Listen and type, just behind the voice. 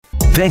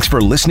Thanks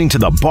for listening to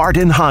the Bart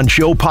and Hahn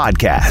Show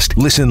podcast.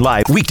 Listen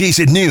live weekdays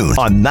at noon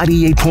on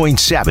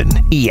 98.7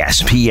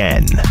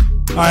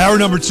 ESPN. All right, hour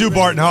number 2,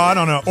 Bart and Hahn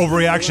on an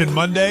Overreaction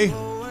Monday.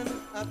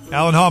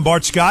 Alan Hahn,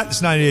 Bart Scott,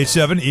 it's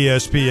 98.7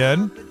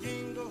 ESPN.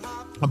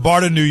 I'm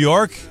Bart in New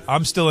York.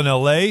 I'm still in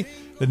L.A.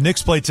 The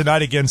Knicks play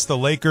tonight against the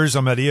Lakers.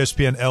 I'm at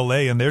ESPN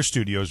L.A. in their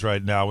studios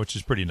right now, which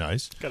is pretty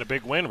nice. Got a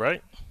big win,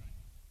 right?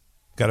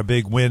 Got a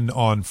big win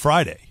on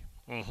Friday.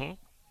 Mm-hmm.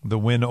 The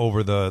win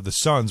over the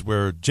Suns,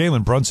 where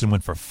Jalen Brunson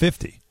went for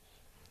 50.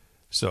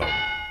 So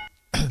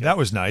that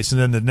was nice. And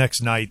then the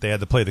next night they had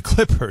to play the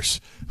Clippers,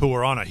 who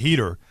were on a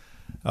heater,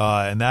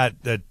 and that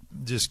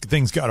just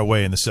things got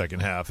away in the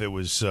second half. It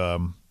was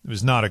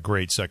not a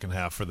great second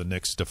half for the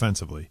Knicks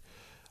defensively.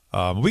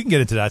 We can get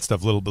into that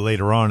stuff a little bit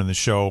later on in the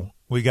show.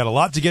 We got a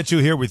lot to get to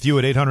here with you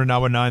at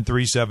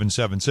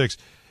 800-919-3776,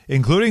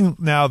 including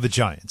now the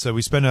Giants. So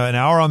we spent an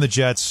hour on the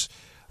Jets.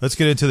 Let's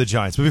get into the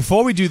Giants. But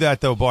before we do that,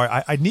 though, Bart,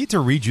 I need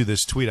to read you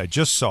this tweet I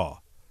just saw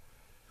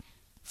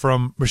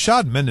from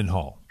Rashad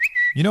Mendenhall.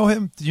 You know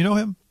him? Do you know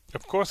him?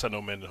 Of course I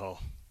know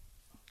Mendenhall.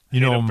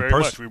 You know him very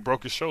much. We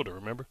broke his shoulder,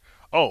 remember?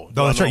 Oh,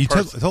 no, that's right. You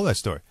told that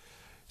story.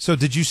 So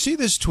did you see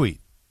this tweet?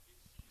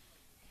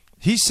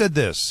 He said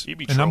this,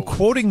 and I'm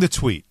quoting the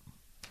tweet.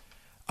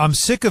 I'm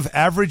sick of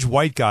average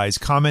white guys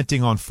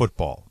commenting on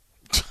football.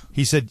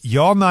 He said,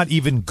 y'all not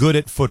even good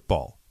at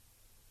football.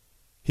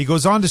 He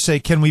goes on to say,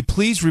 can we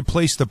please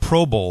replace the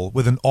Pro Bowl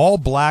with an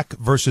all-black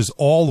versus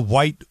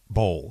all-white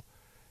bowl?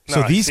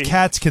 So these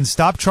cats can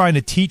stop trying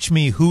to teach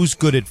me who's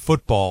good at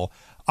football.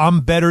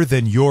 I'm better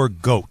than your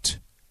GOAT.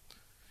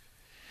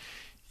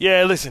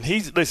 Yeah, listen.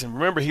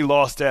 Remember he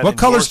lost that. What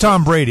color's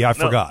Tom Brady? I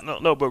forgot.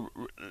 No. But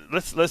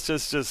let's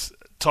just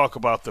talk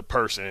about the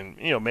person.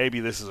 You know, maybe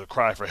this is a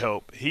cry for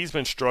help. He's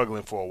been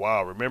struggling for a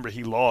while. Remember,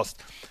 he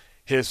lost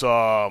his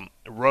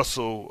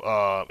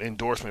Russell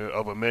endorsement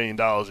of $1 million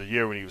a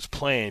year when he was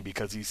playing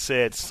because he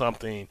said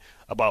something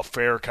about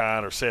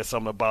Farrakhan or said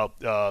something about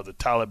the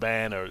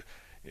Taliban or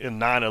in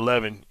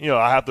 9/11. You know,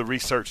 I have to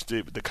research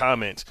the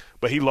comments,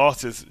 but he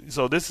lost his.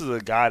 So this is a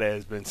guy that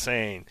has been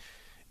saying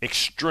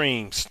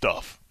extreme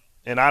stuff,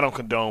 and I don't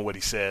condone what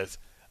he says.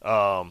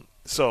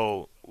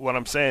 So what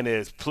I'm saying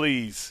is,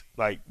 please,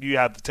 like, you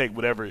have to take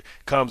whatever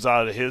comes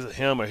out of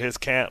him or his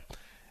camp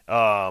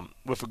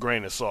with a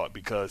grain of salt,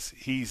 because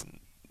he's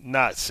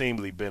not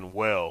seemingly been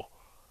well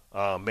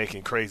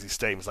making crazy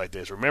statements like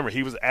this. Remember,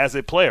 he was as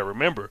a player.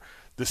 Remember,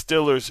 the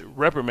Steelers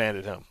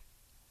reprimanded him,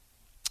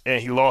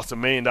 and he lost $1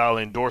 million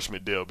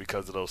endorsement deal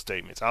because of those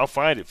statements. I'll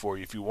find it for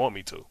you if you want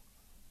me to.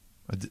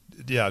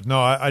 Yeah,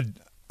 no, I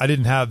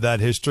didn't have that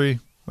history.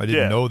 I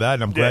didn't know that,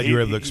 and I'm glad you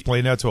were able to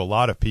explain that to a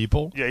lot of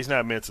people. Yeah, he's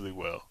not mentally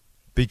well.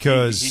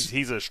 Because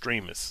he's an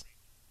extremist.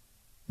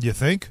 You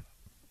think?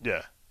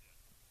 Yeah.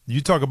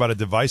 You talk about a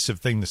divisive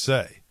thing to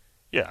say.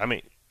 Yeah, I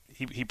mean,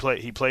 he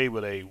played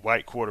with a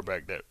white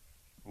quarterback that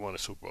won a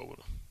Super Bowl with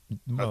him.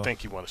 I think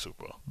he won a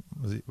Super Bowl.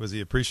 Was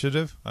he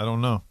appreciative? I don't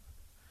know.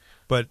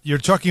 But you're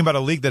talking about a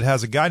league that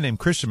has a guy named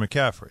Christian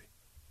McCaffrey,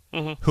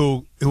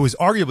 who is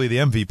arguably the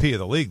MVP of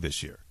the league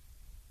this year,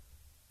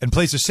 and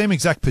plays the same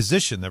exact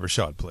position that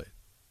Rashad played.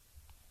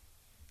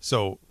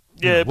 So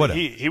yeah, but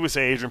he would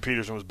say Adrian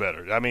Peterson was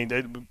better. I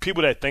mean,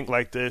 people that think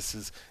like this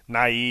is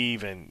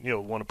naive and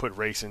want to put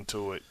race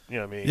into it. You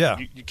know what I mean? Yeah.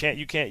 You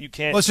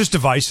can't. Well, it's just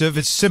divisive.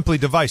 It's simply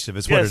divisive.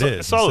 It's what it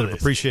is. Instead of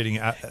appreciating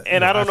athletes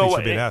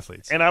for being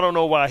athletes. And I don't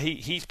know why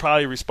he's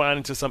probably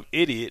responding to some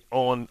idiot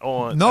on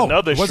no,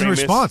 another. It wasn't a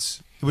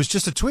response. It was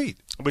just a tweet.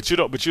 But you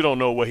don't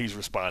know what he's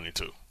responding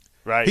to.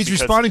 Right? He's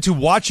responding to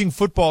watching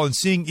football and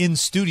seeing in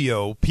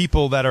studio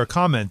people that are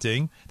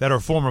commenting that are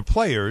former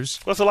players.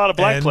 Well, there's a lot of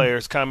black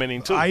players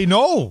commenting too. I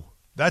know.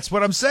 That's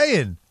what I'm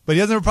saying. But he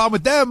doesn't have a problem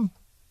with them.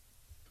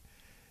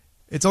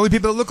 It's only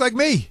people that look like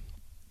me,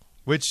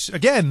 which,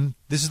 again,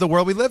 this is the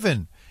world we live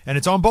in. And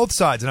it's on both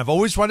sides. And I've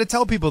always tried to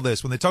tell people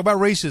this when they talk about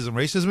racism.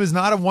 Racism is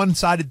not a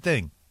one-sided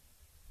thing.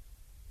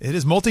 It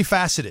is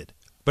multifaceted,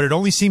 but it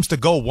only seems to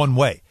go one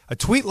way. A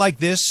tweet like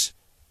this,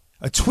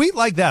 a tweet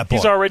like that,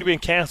 he's already been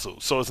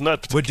canceled, so it's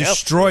nothing to would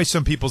destroy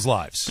some people's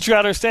lives. But you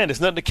got to understand, there's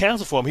nothing to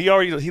cancel for him.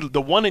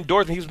 The one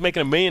endorsement, he was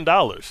making $1 million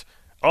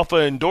off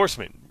an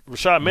endorsement.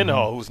 Rashad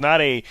Mendenhall, who's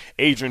not a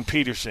Adrian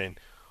Peterson,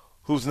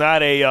 who's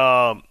not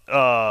a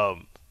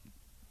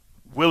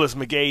Willis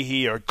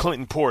McGahee or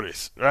Clinton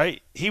Portis,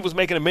 right? He was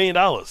making $1 million.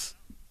 All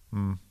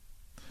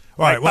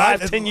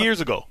right, 10 years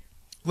ago.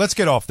 Let's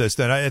get off this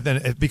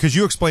then, because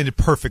you explained it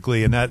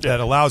perfectly, and that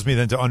allows me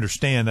then to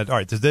understand that. All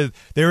right,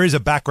 there is a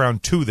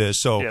background to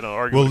this, so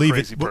we'll leave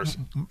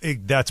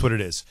it. That's what it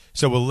is.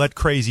 So we'll let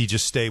crazy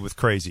just stay with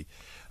crazy.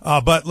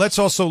 But let's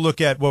also look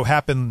at what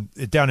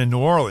happened down in New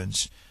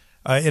Orleans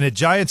in a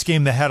Giants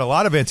game that had a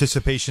lot of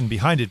anticipation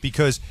behind it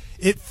because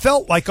it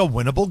felt like a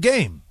winnable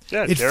game.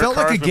 Yeah, it felt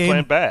like a game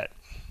playing bad.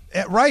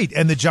 Right,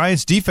 and the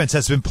Giants' defense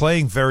has been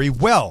playing very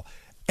well,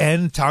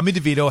 and Tommy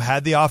DeVito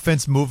had the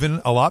offense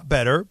moving a lot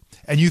better.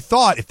 And you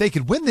thought if they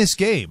could win this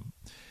game,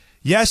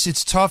 yes,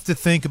 it's tough to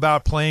think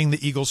about playing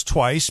the Eagles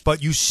twice,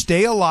 but you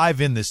stay alive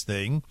in this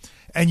thing,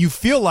 and you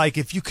feel like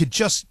if you could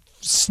just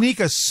sneak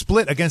a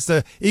split against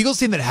the Eagles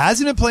team that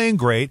hasn't been playing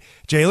great.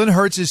 Jalen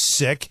Hurts is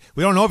sick.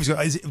 We don't know if he's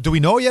going to – do we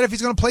know yet if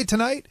he's going to play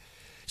tonight?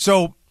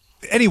 So,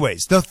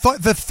 anyways, the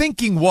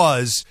thinking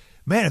was,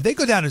 man, if they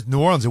go down to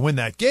New Orleans and win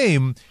that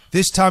game,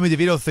 this Tommy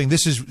DeVito thing,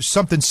 this is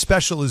something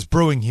special is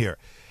brewing here.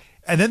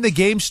 And then the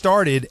game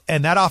started,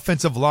 and that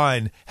offensive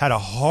line had a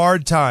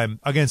hard time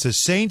against a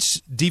Saints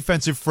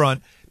defensive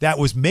front that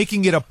was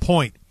making it a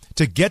point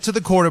to get to the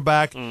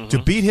quarterback,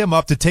 to beat him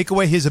up, to take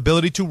away his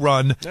ability to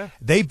run. Yeah.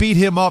 They beat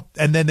him up,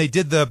 and then they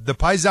did the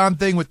Paisan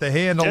thing with the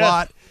hand a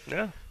lot.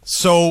 Yeah.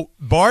 So,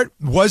 Bart,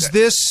 was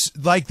this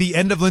like the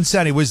end of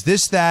Linsanity? Was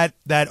this that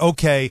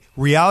okay,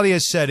 reality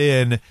has set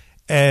in,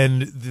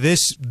 and this,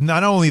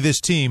 not only this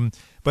team,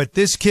 but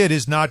this kid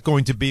is not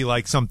going to be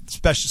like some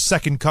special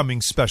second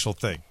coming special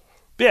thing?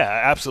 Yeah,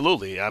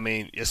 absolutely. I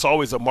mean, it's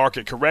always a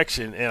market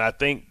correction, and I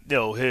think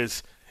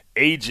his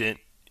agent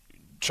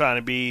trying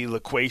to be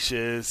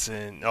loquacious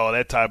and all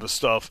that type of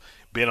stuff,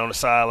 being on the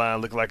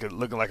sideline looking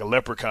like a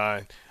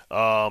leprechaun,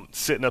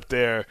 sitting up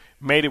there,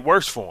 made it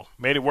worse for him.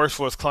 Made it worse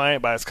for his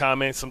client by his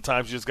comments.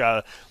 Sometimes you just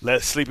gotta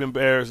let sleeping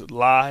bears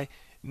lie.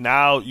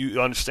 Now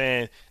you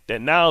understand that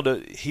now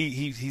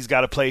he's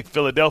got to play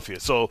Philadelphia.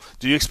 So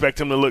do you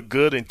expect him to look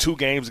good in 2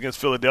 games against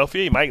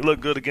Philadelphia? He might look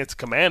good against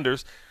the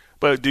Commanders.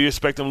 But do you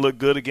expect them to look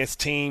good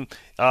against a team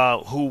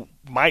who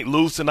might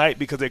lose tonight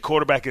because their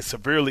quarterback is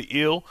severely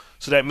ill?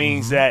 So that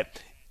means that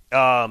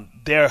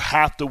they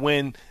have to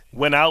win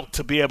out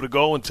to be able to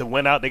go, and to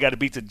win out they got to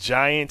beat the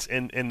Giants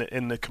and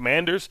the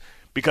Commanders,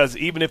 because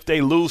even if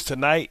they lose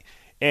tonight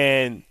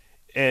and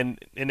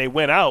they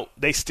win out,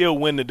 they still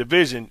win the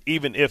division,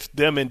 even if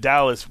them in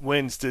Dallas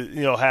wins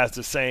has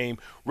the same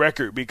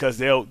record, because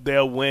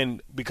they'll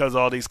win because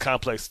of all these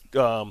complex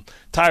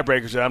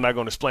tiebreakers that I'm not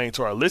going to explain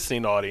to our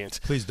listening audience.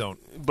 Please don't.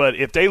 But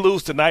if they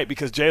lose tonight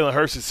because Jalen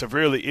Hurts is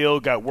severely ill,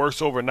 got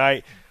worse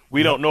overnight,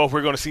 we don't know if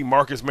we're going to see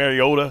Marcus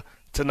Mariota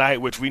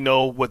tonight, which we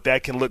know what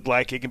that can look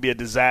like. It can be a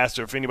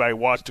disaster if anybody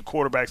watched the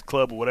Quarterbacks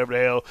Club or whatever the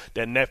hell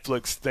that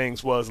Netflix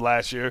things was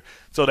last year.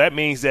 So that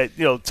means that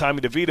Tommy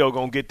DeVito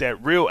going to get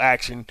that real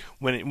action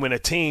when a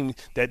team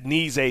that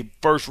needs a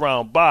first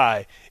round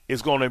bye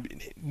is going to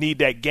need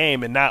that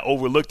game and not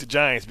overlook the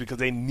Giants, because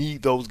they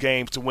need those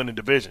games to win the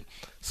division.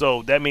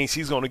 So that means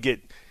he's going to get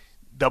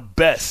the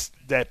best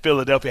that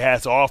Philadelphia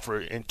has to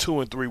offer in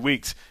 2 and 3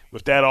 weeks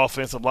with that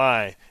offensive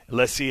line.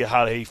 Let's see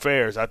how he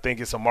fares. I think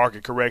it's a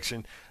market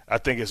correction. I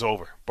think it's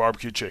over.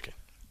 Barbecue chicken.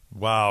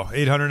 Wow.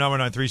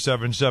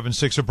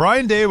 800-919-3776. So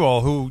Brian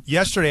Daboll, who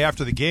yesterday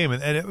after the game,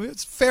 and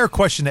it's a fair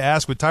question to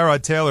ask with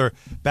Tyrod Taylor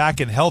back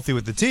and healthy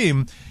with the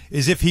team,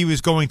 is if he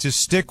was going to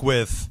stick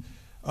with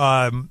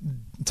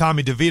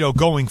Tommy DeVito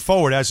going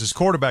forward as his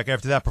quarterback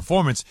after that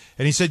performance.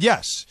 And he said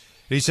yes.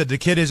 He said the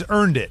kid has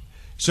earned it.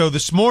 So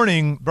this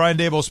morning, Brian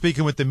Daboll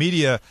speaking with the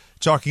media,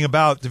 talking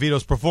about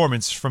DeVito's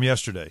performance from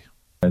yesterday.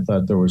 I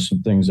thought there were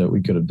some things that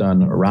we could have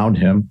done around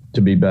him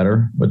to be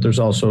better, but there's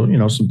also,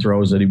 some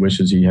throws that he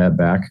wishes he had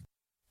back.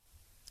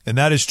 And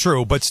that is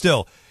true, but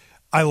still,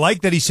 I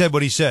like that he said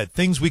what he said.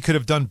 Things we could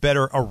have done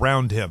better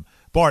around him.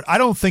 Bart, I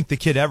don't think the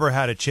kid ever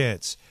had a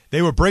chance.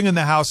 They were bringing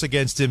the house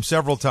against him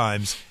several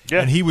times,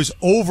 and he was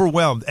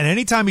overwhelmed. And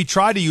anytime he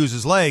tried to use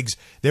his legs,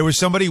 there was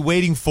somebody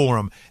waiting for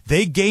him.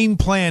 They game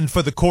planned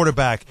for the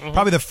quarterback.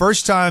 Probably the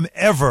first time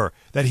ever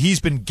that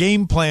he's been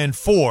game planned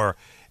for,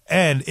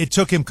 and it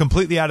took him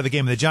completely out of the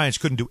game, and the Giants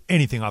couldn't do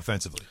anything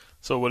offensively.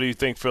 So what do you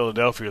think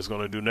Philadelphia is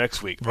going to do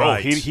next week?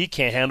 Right. He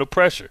can't handle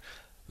pressure.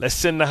 Let's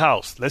sit in the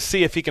house. Let's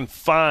see if he can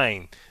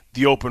find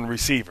the open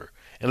receiver.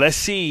 And let's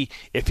see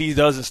if he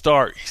doesn't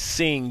start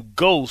seeing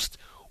ghosts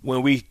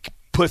when we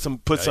put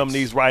some of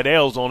these right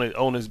L's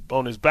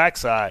on his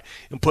backside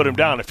and put him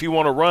down. If he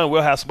want to run,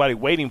 we'll have somebody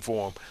waiting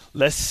for him.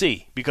 Let's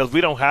see, because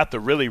we don't have to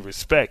really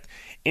respect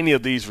any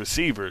of these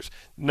receivers.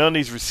 None of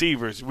these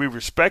receivers, we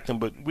respect them,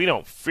 but we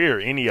don't fear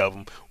any of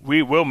them.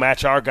 We will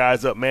match our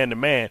guys up man to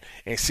man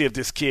and see if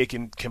this kid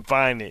can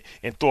find it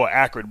and throw an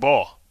accurate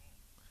ball.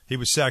 He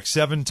was sacked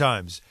 7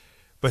 times.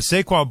 But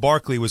Saquon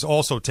Barkley was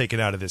also taken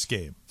out of this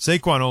game.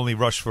 Saquon only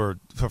rushed for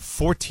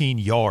 14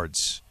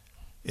 yards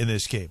in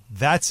this game.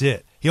 That's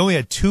it. He only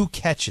had 2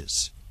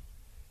 catches.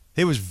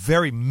 There was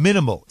very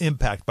minimal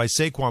impact by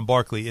Saquon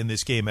Barkley in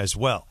this game as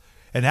well.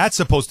 And that's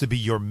supposed to be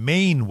your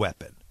main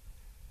weapon.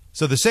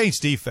 So the Saints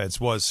defense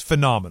was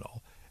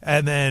phenomenal.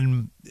 And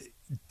then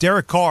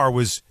Derek Carr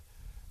was,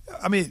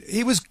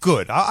 he was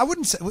good. I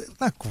wouldn't say,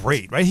 not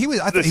great, right?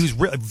 I thought he was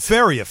really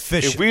very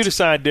efficient. If we had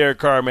signed Derek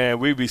Carr, man,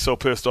 we'd be so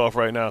pissed off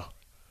right now.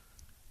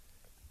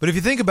 But if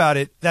you think about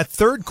it, that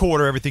third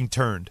quarter, everything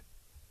turned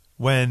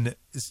when,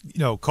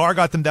 Carr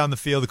got them down the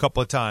field a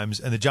couple of times,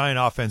 and the Giant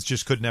offense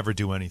just could never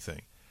do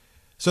anything.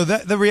 So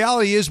the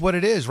reality is what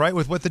it is, right,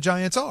 with what the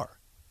Giants are.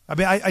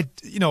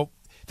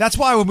 That's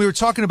why when we were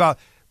talking about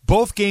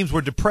both games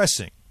were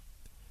depressing.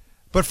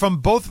 But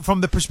from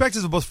the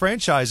perspectives of both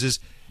franchises,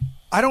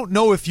 I don't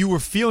know if you were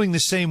feeling the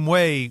same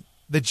way.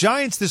 The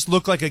Giants, this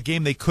looked like a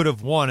game they could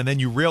have won, and then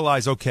you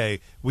realize,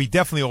 okay, we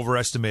definitely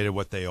overestimated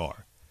what they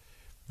are.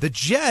 The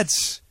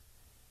Jets,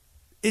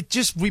 it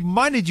just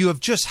reminded you of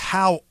just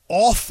how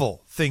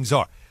awful things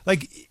are.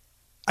 Like,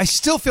 I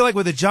still feel like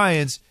with the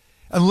Giants,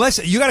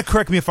 unless you got to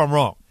correct me if I'm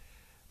wrong,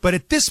 but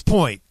at this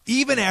point,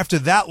 even after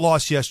that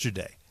loss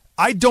yesterday,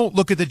 I don't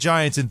look at the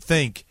Giants and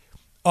think,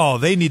 oh,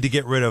 they need to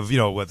get rid of,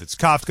 whether it's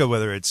Kafka,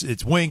 whether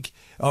it's Wink,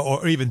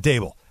 or even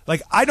Dable.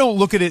 Like, I don't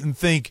look at it and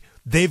think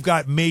they've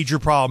got major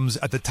problems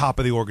at the top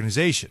of the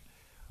organization.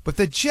 But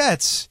the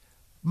Jets,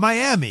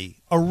 Miami,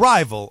 a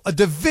rival, a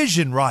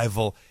division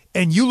rival,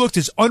 and you looked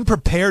as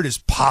unprepared as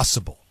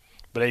possible.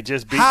 But they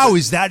just beat How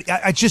is that?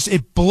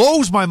 It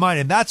blows my mind,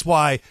 and that's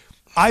why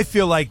I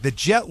feel like the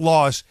Jet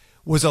loss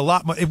was a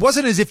lot more. It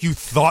wasn't as if you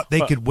thought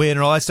they could win and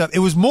all that stuff. It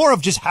was more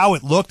of just how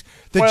it looked.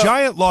 The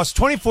Giant loss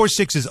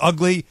 24-6 is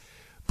ugly,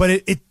 but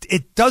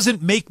it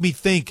doesn't make me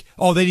think,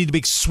 oh, they need to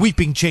make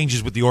sweeping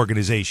changes with the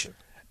organization.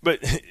 But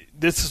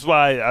this is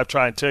why I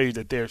try and tell you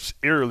that they're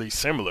eerily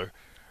similar,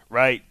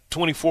 right?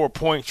 24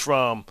 points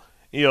from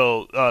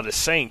the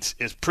Saints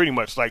is pretty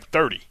much like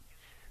 30.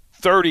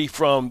 30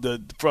 from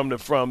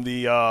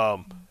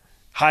the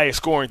highest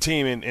scoring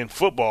team in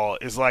football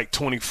is like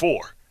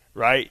 24,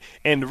 right?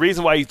 And the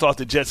reason why you thought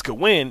the Jets could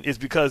win is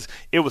because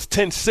it was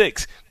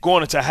 10-6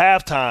 going into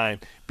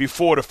halftime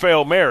before the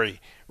Hail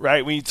Mary,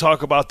 right? When you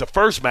talk about the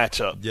first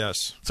matchup.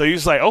 Yes. So you're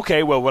just like,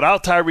 okay, well,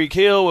 without Tyreek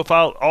Hill,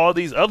 without all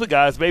these other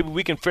guys, maybe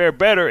we can fare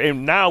better.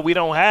 And now we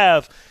don't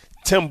have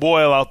Tim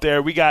Boyle out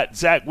there. We got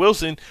Zach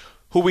Wilson,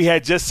 who we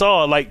had just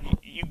saw. Like,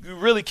 you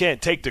really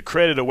can't take the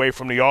credit away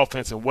from the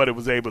offense and what it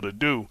was able to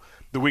do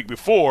the week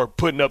before,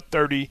 putting up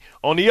 30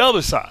 on the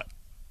other side.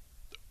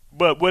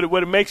 But what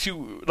it makes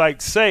you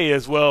say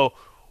is, well,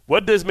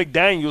 what does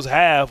McDaniels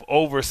have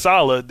over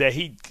Saleh that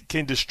he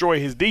can destroy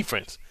his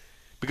defense?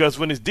 Because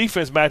when his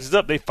defense matches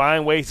up, they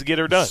find ways to get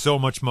her done. So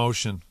much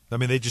motion. I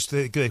mean,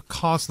 they're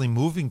constantly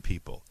moving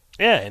people.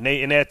 Yeah, and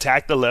they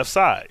attack the left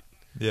side.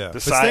 Yeah,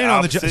 the side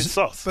opposite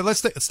sauce. But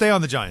let's stay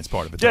on the Giants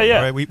part of it. Yeah,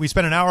 yeah. Right? We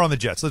spent an hour on the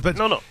Jets.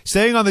 No.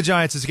 Staying on the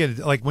Giants is, again,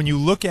 like when you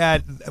look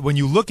at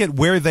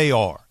where they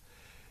are.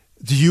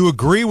 Do you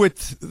agree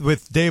with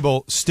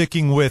Dable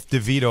sticking with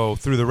DeVito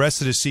through the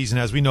rest of the season?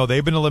 As we know,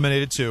 they've been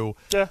eliminated too.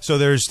 Yeah. So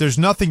there's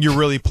nothing you're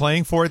really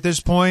playing for at this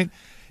point.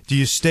 Do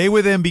you stay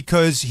with him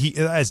because he,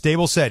 as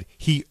Dable said,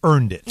 he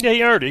earned it? Yeah,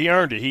 he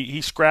earned it.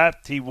 He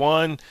scrapped. He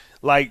won.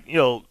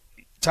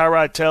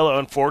 Tyrod Taylor,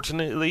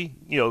 unfortunately,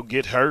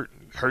 get hurt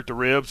the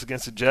ribs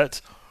against the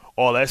Jets,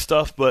 all that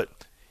stuff. But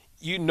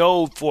you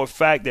know for a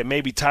fact that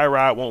maybe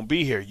Tyrod won't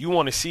be here. You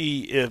want to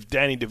see if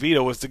Danny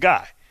DeVito is the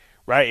guy,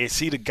 right? Is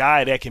he the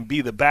guy that can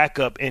be the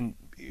backup and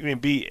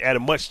be at a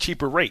much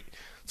cheaper rate?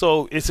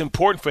 So it's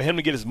important for him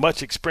to get as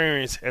much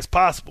experience as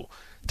possible.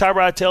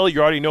 Tyrod Taylor,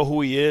 you already know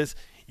who he is.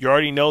 You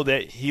already know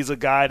that he's a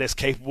guy that's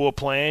capable of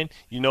playing.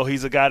 You know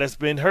he's a guy that's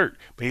been hurt,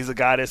 but he's a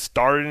guy that's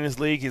started in his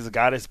league. He's a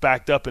guy that's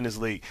backed up in his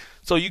league.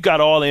 So you got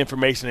all the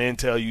information and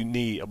intel you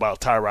need about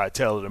Tyrod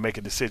Taylor to make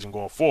a decision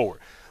going forward.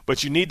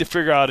 But you need to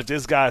figure out if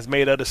this guy's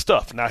made of the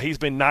stuff. Now, he's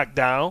been knocked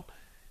down,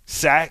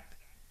 sacked.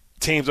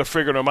 Teams are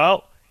figuring him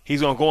out.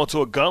 He's going to go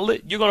into a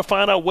gauntlet. You're going to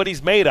find out what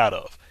he's made out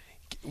of.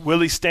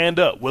 Will he stand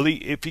up?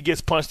 If he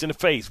gets punched in the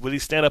face, will he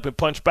stand up and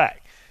punch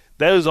back?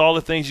 Those are all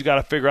the things you got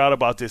to figure out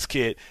about this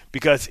kid,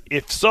 because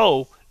if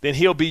so, then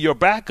he'll be your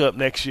backup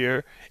next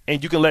year,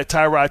 and you can let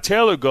Tyrod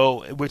Taylor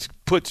go, which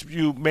puts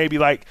you maybe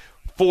like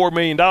 $4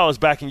 million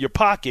back in your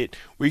pocket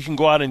where you can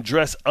go out and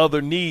address other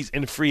needs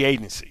in free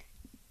agency.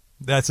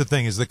 That's the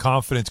thing, is the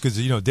confidence, because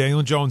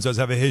Daniel Jones does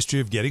have a history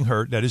of getting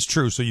hurt. That is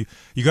true. So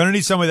you're going to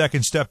need somebody that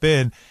can step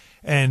in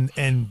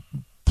and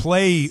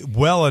play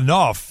well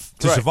enough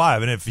to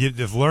survive. And if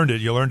you've learned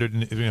it, you learned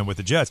it with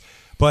the Jets.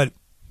 But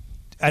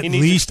at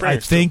least I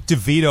think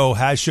DeVito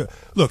has shown.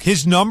 Look,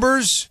 his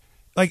numbers,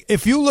 like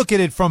if you look at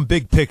it from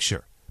big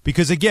picture,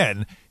 because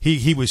again,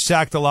 he was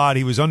sacked a lot.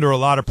 He was under a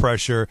lot of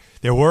pressure.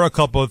 There were a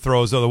couple of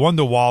throws, though. The one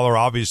to Waller,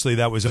 obviously,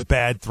 that was a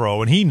bad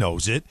throw, and he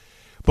knows it.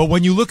 But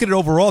when you look at it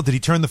overall, did he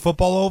turn the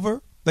football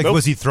over? Like, nope.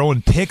 Was he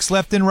throwing picks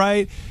left and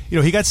right?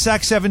 He got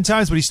sacked 7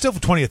 times, but he's still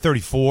for 20 or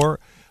 34.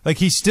 Like,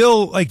 he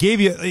still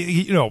gave you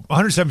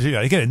 117.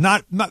 Again,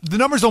 not the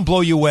numbers don't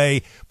blow you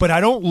away, but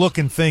I don't look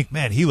and think,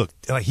 man, he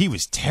looked like he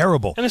was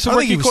terrible. And it's I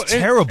think he was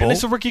terrible. And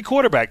it's a rookie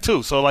quarterback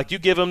too. So you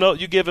give him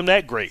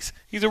that grace.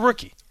 He's a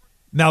rookie.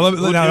 Now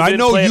I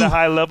know play you at a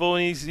high level,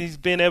 and he's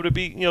been able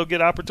to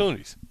get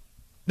opportunities.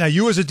 Now,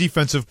 you as a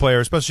defensive player,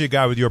 especially a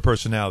guy with your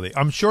personality,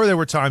 I'm sure there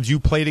were times you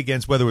played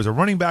against, whether it was a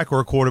running back or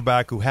a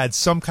quarterback, who had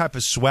some type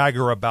of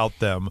swagger about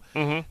them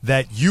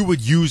that you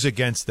would use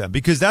against them,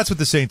 because that's what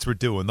the Saints were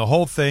doing. The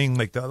whole thing,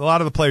 a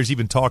lot of the players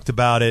even talked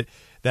about it,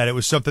 that it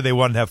was something they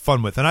wanted to have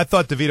fun with. And I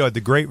thought DeVito had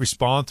the great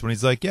response when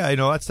he's like, yeah,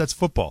 that's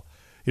football.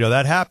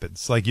 That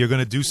happens. Like, you're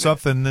going to do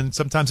something, and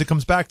sometimes it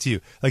comes back to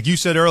you. Like you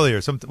said earlier,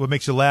 what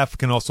makes you laugh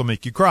can also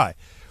make you cry.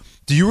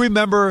 Do you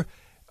remember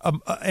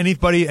any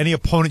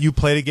opponent you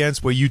played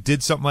against where you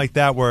did something like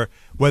that, where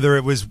whether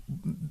it was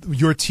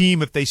your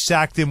team, if they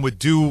sacked him, would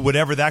do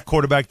whatever that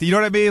quarterback did? You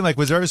know what I mean? Like,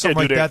 was there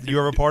something that you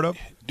were a part of?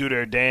 Do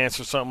their dance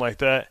or something like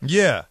that?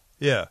 Yeah.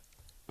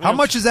 How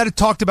much is that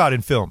talked about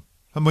in film?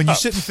 And when you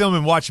sit in film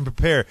and watch and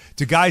prepare,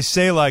 do guys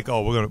say like,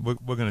 "Oh,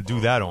 we're gonna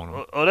do that on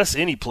him"? Oh, that's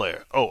any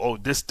player.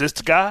 This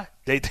the guy?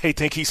 They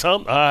think he's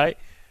something. All right.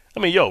 I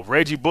mean,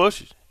 Reggie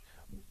Bush.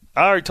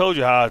 I already told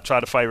you how I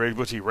tried to fight Reggie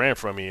Bush. He ran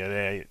from me,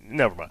 and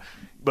never mind.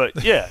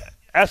 But yeah,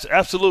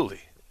 absolutely.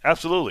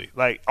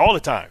 Like all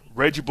the time,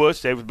 Reggie Bush.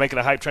 They was making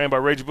a hype train about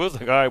Reggie Bush.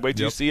 Like, all right, wait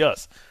till you see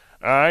us.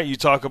 All right, you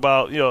talk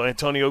about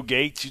Antonio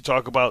Gates. You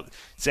talk about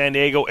San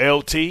Diego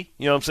LT. You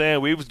know what I'm saying?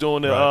 We was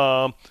doing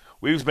the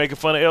we was making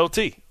fun of LT.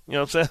 You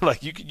know what I'm saying?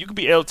 Like you could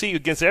be LT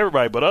against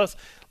everybody but us.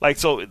 Like,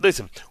 so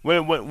listen,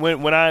 when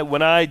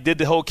I did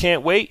the whole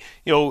can't wait,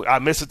 I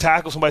missed a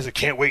tackle. Somebody said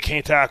can't wait,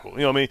 can't tackle. You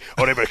know what I mean?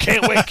 Or they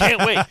can't wait,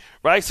 can't wait.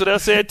 Right? So they'll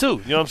say it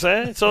too. You know what I'm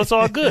saying? So it's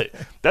all good.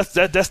 That's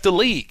the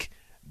league.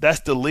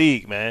 That's the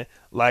league, man.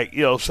 Like,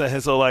 you know what I'm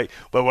saying? So like,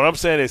 but what I'm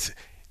saying is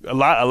a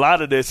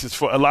lot of this is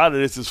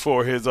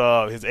for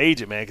his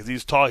agent, man, because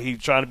he's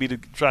trying to be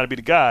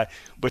the guy,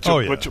 but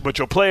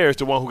your player is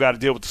the one who got to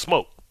deal with the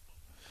smoke.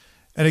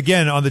 And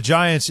again, on the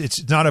Giants,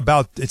 it's not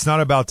about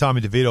Tommy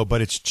DeVito, but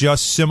it's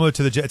just similar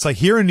to the Jets. It's like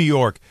here in New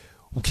York,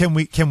 can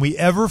we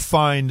ever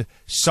find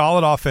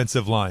solid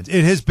offensive lines?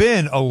 It has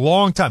been a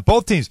long time.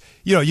 Both teams,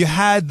 you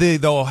had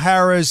the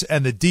O'Haras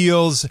and the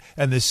Deals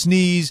and the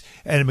Snees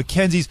and the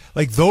McKenzies.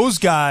 Like those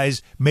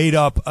guys made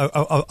up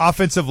a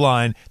offensive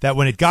line that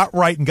when it got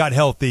right and got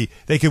healthy,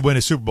 they could win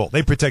a Super Bowl.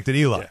 They protected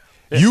Eli. Yeah.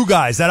 You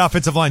guys, that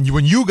offensive line,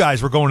 when you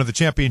guys were going to the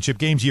championship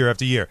games year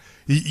after year,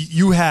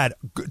 you had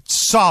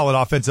solid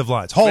offensive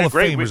lines, Hall of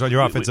Famers on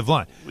your offensive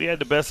line. We had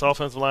the best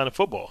offensive line in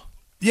football.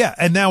 Yeah,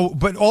 and now,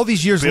 but all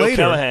these years Bill later,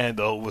 Callahan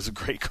though was a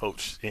great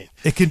coach.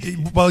 It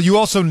could. Well, you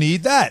also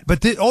need that,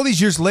 but all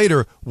these years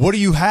later, what do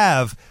you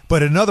have?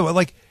 But another one,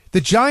 like the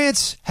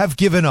Giants have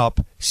given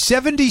up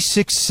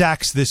 76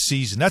 sacks this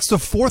season. That's the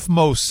fourth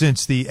most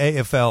since the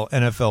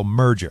AFL-NFL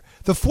merger.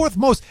 The fourth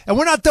most, and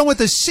we're not done with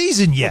the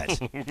season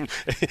yet.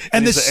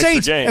 And the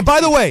Saints, and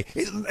by the way,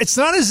 it's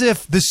not as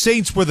if the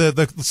Saints were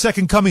the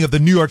second coming of the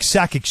New York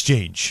Sack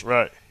Exchange.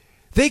 Right.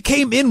 They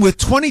came in with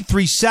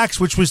 23 sacks,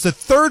 which was the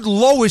third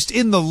lowest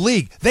in the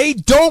league. They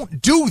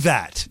don't do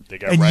that.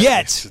 And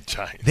yet,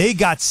 they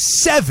got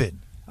 7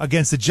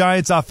 against the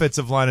Giants'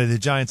 offensive line and the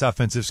Giants'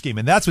 offensive scheme.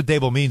 And that's what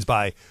Dable means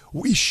by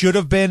we should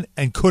have been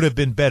and could have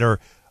been better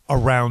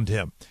around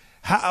him.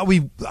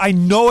 I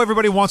know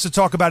everybody wants to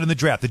talk about in the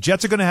draft. The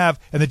Jets are going to have,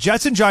 and the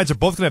Jets and Giants are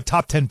both going to have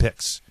top 10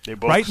 picks. They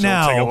both right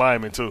now. Take a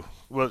lineman too.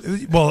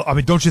 Well, I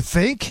mean, don't you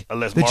think?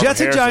 The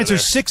Jets and Giants are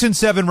 6 and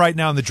 7 right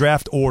now in the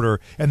draft order,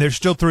 and there's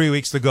still 3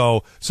 weeks to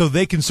go, so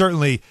they can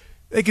certainly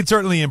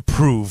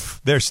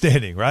improve their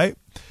standing, right?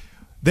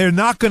 They're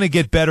not going to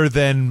get better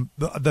than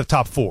the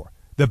top 4.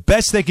 The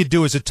best they could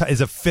do is a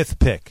 5th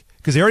pick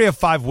because they already have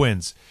 5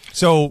 wins.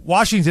 So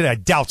Washington, I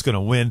doubt, is going to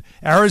win.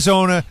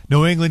 Arizona,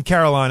 New England,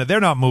 Carolina,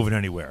 they're not moving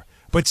anywhere.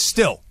 But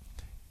still,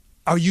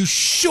 are you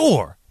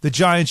sure the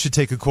Giants should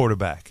take a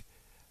quarterback?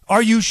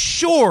 Are you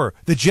sure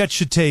the Jets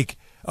should take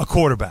a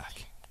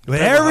quarterback?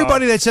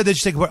 Everybody that said they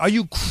should take a quarterback, are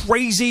you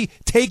crazy?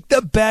 Take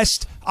the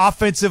best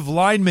offensive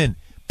lineman.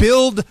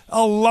 Build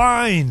a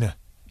line.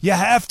 You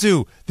have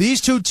to. These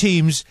two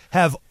teams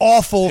have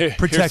awful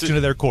protection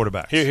of their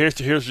quarterbacks.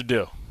 Here's the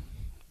deal.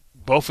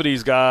 Both of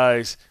these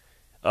guys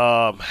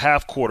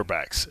have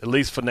quarterbacks, at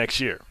least for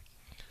next year.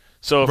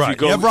 So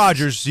if you have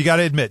Rodgers, you got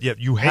to admit,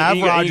 you have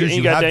Rodgers,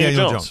 you have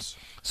Daniel Jones.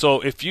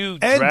 So if you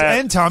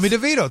and Tommy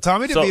DeVito.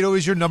 Tommy DeVito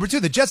is your number 2.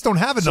 The Jets don't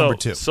have a number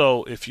 2.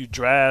 So if you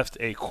draft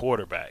a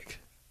quarterback,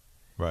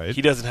 right,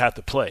 he doesn't have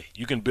to play.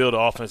 You can build an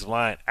offensive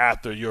line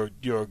after your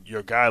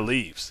guy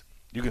leaves.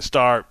 You can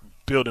start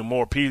building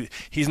more.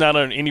 He's not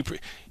on any.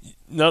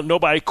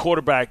 Nobody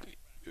quarterback,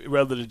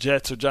 whether the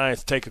Jets or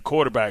Giants take a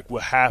quarterback,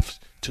 will have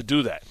to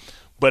do that.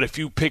 But if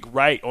you pick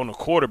right on a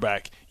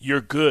quarterback,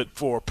 you're good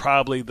for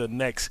probably the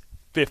next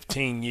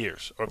 15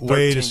 years or 13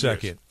 years. Wait a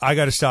second. I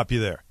got to stop you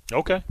there.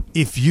 Okay.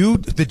 If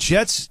the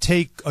Jets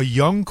take a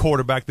young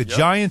quarterback, the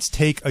Giants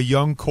take a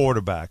young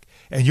quarterback,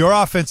 and your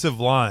offensive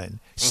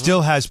line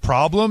still has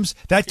problems,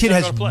 that kid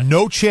has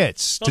no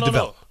chance to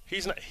develop.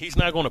 No. He's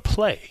not going to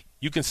play.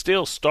 You can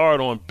still start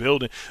on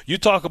building. You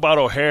talk about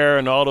O'Hara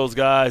and all those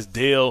guys,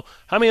 Dale.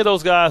 How many of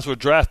those guys were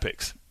draft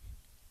picks?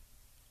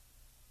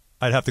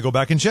 I'd have to go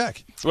back and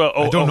check. Well,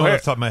 I don't know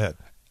off the top of my head.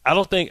 I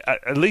don't think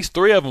at least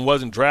 3 of them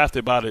wasn't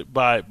drafted by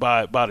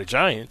the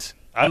Giants.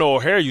 I know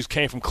O'Hara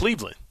came from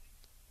Cleveland.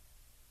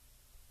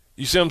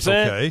 You see what I'm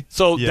saying? Okay.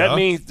 So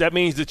that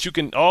means that you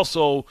can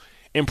also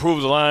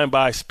improve the line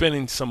by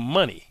spending some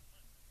money,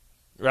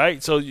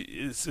 right? So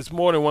it's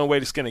more than one way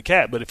to skin a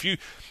cat. But if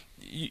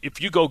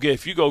you go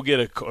get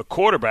a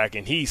quarterback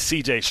and he's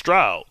C.J.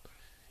 Stroud,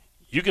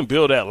 you can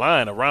build that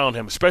line around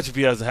him, especially if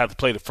he doesn't have to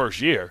play the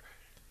first year.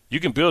 You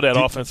can build that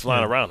offensive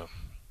line around him.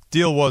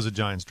 Deal was a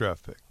Giants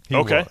draft pick. He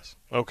was.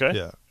 Okay.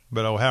 Yeah.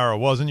 But O'Hara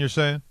wasn't, you're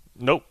saying?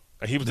 Nope.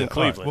 He was in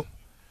Cleveland.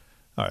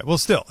 All right. Well,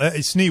 still,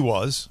 Snee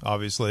was,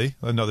 obviously,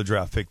 another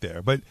draft pick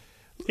there. But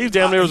he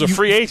damn near was a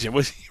free agent.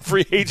 Was he a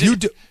free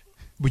agent?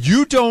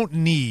 You don't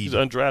need. He's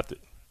undrafted.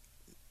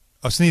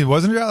 Oh, Snee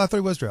wasn't drafted? I thought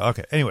he was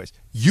drafted. Okay. Anyways,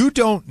 you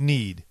don't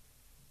need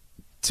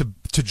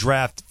to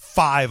draft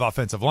 5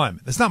 offensive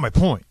linemen. That's not my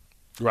point.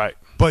 Right.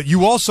 But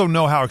you also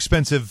know how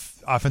expensive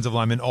offensive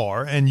linemen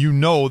are, and you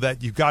know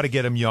that you've got to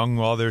get them young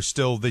while they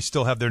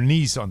still have their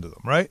knees under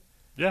them, right?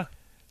 Yeah.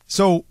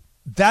 So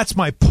that's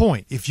my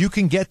point. If you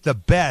can get the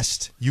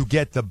best, you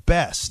get the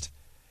best.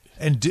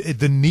 And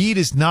the need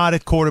is not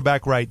at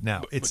quarterback right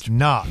now. It's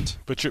not.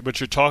 But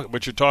you're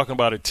talking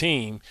about a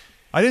team.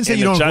 I didn't say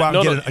you don't go out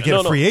and get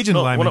a free agent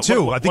lineman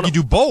too. I think you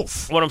do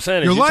both. What I'm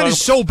saying is your line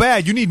is so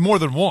bad, you need more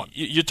than one.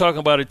 You're talking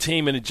about a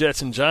team in the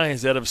Jets and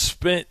Giants that have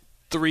spent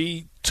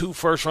 2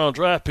 first-round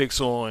draft picks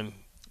on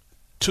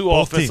two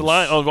offensive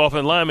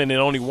linemen,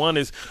 and only one.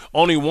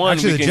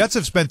 Actually, the Jets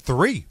have spent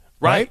 3.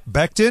 Right?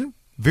 Becton,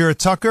 Vera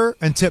Tucker,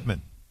 and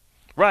Tippmann.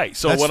 Right.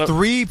 So that's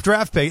 3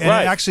 draft picks. And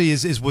actually,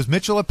 was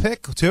Mitchell a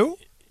pick too?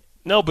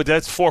 No, but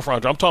that's 4th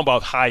round. I'm talking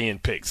about high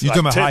end picks. You're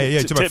talking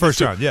about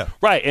first round, yeah.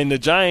 Right, and the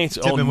Giants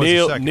on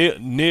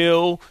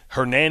Neil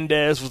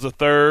Hernandez was the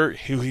 3rd.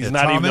 He's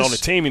not even on the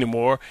team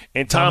anymore,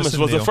 and Thomas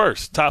was the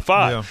 1st, top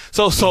 5. Yeah.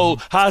 So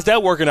how's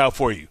that working out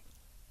for you?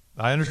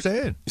 I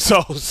understand.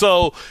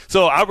 So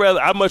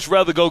I'd much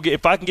rather go get,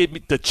 if I can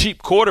get the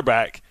cheap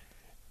quarterback,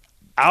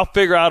 I'll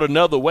figure out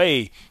another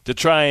way to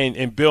try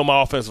and build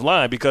my offensive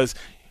line, because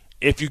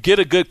if you get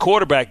a good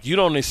quarterback, you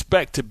don't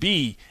expect to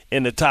be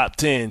in the top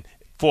 10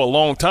 for a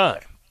long time,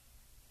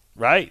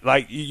 right?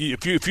 Like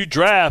if you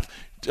draft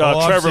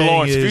Trevor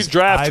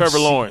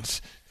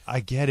Lawrence, I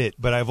get it,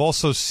 but I've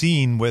also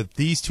seen with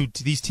these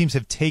teams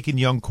have taken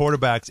young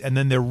quarterbacks and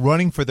then they're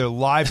running for their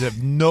lives,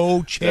 have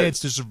no chance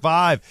to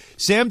survive.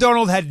 Sam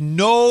Darnold had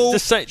no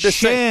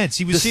chance.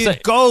 He was seeing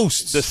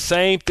ghosts. The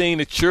same thing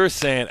that you're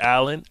saying,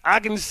 Alan. I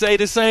can say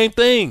the same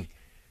thing.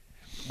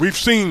 We've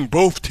seen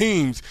both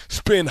teams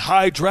spend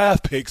high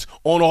draft picks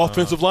on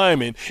offensive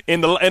linemen,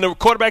 and the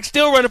quarterback's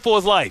still running for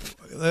his life.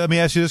 Let me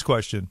ask you this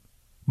question.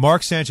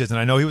 Mark Sanchez, and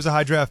I know he was a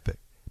high draft pick,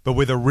 but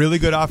with a really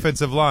good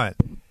offensive line,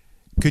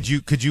 could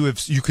you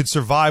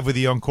survive with a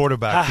young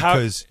quarterback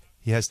because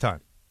he has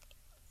time?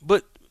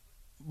 But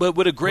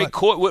with a great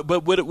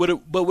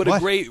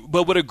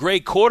with a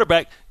great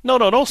quarterback, no,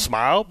 don't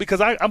smile, because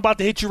I'm about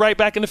to hit you right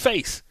back in the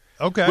face.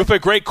 Okay. With a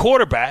great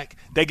quarterback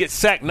that gets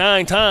sacked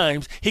 9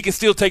 times, he can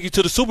still take you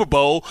to the Super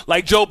Bowl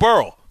like Joe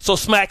Burrow. So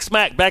smack,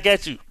 back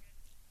at you.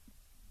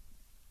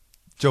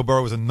 Joe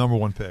Burrow was a number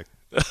 1 pick.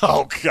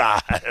 Oh,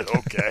 God.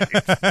 Okay.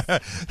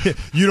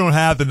 You don't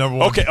have the number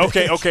 1 pick.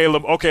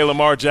 Okay,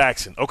 Lamar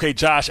Jackson. Okay,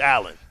 Josh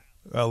Allen.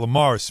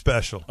 Lamar is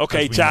special.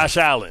 Okay, Josh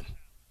Allen.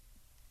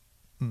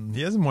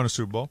 He hasn't won a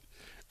Super Bowl.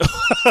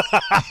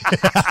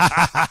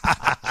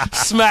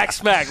 Smack,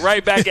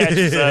 right back at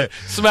you, son.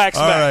 Smack.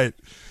 All right.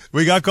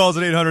 We got calls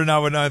at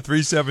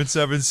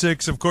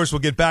 800-919-3776. Of course, we'll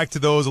get back to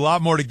those. A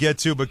lot more to get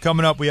to, but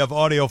coming up, we have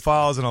audio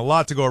files and a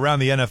lot to go around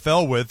the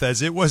NFL with,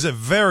 as it was a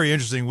very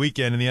interesting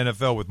weekend in the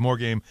NFL with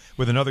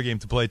another game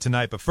to play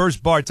tonight. But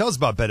first, Bart, tell us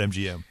about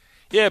BetMGM.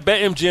 Yeah,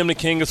 BetMGM, the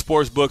king of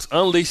sportsbooks,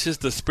 unleashes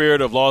the spirit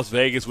of Las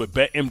Vegas with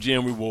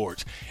BetMGM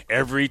rewards.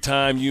 Every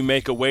time you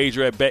make a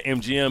wager at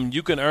BetMGM,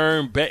 you can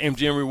earn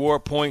BetMGM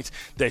reward points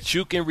that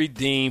you can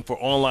redeem for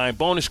online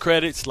bonus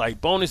credits like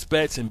bonus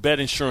bets and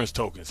bet insurance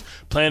tokens.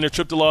 Plan a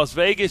trip to Las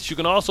Vegas, you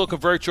can also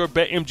convert your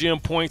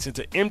BetMGM points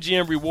into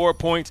MGM reward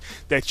points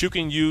that you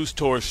can use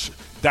towards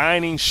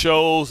dining,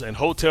 shows, and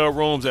hotel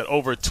rooms at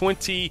over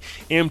 20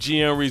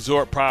 MGM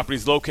resort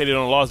properties located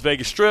on the Las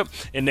Vegas Strip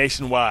and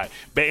nationwide.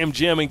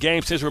 BetMGM and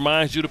GameSense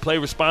reminds you to play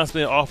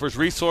responsibly and offers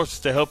resources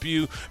to help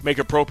you make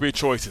appropriate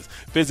choices.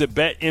 Visit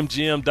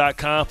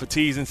BetMGM.com for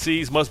T's and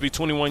C's. Must be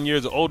 21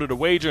 years or older to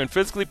wager and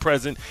physically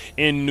present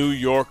in New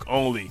York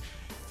only.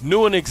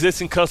 New and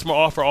existing customer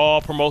offer. All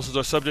promotions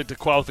are subject to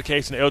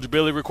qualification and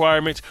eligibility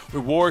requirements.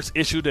 Rewards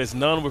issued as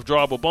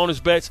non-withdrawable bonus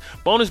bets.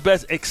 Bonus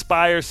bets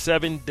expire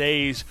 7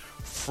 days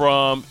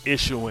from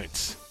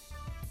issuance.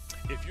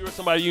 If you're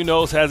somebody you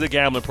know has a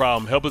gambling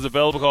problem, help is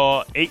available.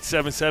 Call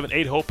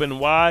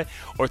 877-8-HOPE-NY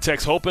or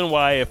text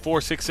HOPE-NY at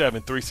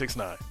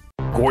 467-369.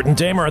 Gordon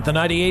Damer at the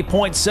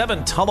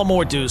 98.7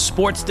 Tullamore Dew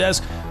Sports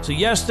Desk. So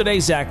yesterday,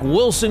 Zach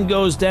Wilson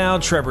goes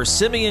down, Trevor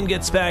Siemian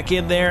gets back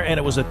in there, and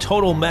it was a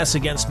total mess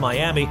against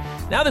Miami.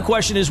 Now the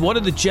question is, what do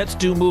the Jets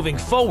do moving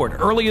forward?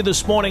 Earlier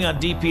this morning on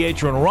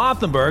DiPietro and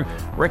Rothenberg,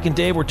 Rick and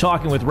Dave were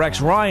talking with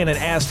Rex Ryan and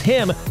asked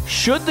him,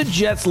 should the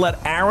Jets let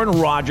Aaron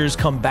Rodgers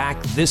come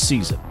back this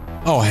season?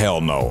 Oh, hell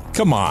no.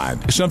 Come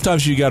on.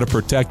 Sometimes you got to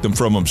protect him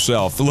from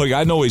himself. Look,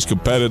 I know he's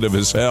competitive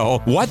as hell.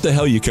 What the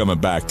hell are you coming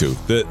back to?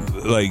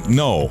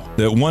 No.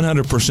 That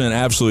 100%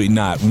 absolutely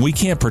not. We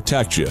can't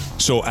protect you.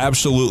 So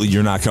absolutely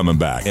you're not coming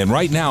back. And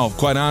right now,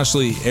 quite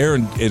honestly,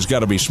 Aaron has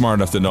got to be smart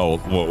enough to know,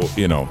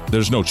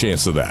 there's no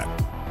chance of that.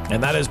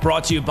 And that is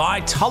brought to you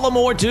by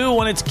Tullamore Dew.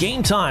 When it's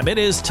game time, it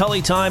is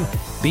Tully time.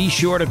 Be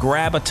sure to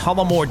grab a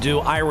Tullamore Dew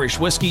Irish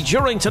whiskey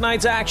during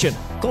tonight's action.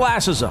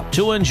 Glasses up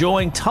to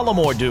enjoying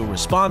Tullamore Dew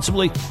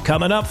responsibly.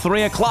 Coming up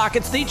 3 o'clock,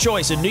 it's the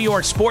choice in New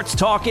York sports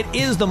talk. It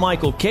is the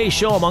Michael Kay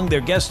Show. Among their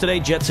guests today,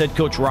 Jets head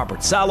coach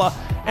Robert Saleh.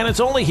 And it's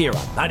only here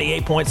on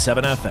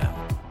 98.7 FM.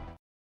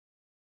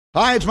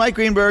 Hi, it's Mike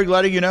Greenberg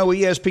letting you know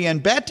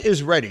ESPN Bet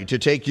is ready to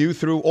take you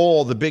through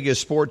all the biggest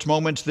sports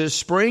moments this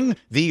spring.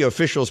 The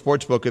official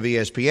sportsbook of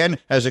ESPN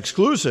has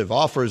exclusive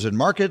offers and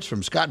markets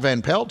from Scott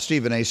Van Pelt,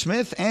 Stephen A.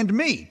 Smith, and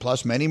me,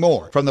 plus many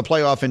more. From the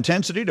playoff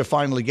intensity to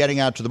finally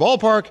getting out to the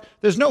ballpark,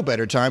 there's no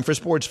better time for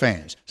sports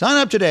fans. Sign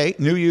up today.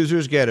 New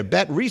users get a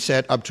bet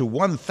reset up to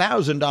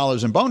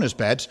 $1,000 in bonus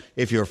bets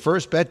if your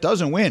first bet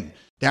doesn't win.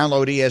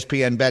 Download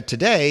ESPN Bet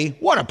today.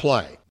 What a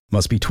play.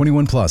 Must be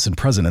 21 plus and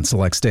present in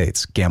select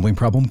states. Gambling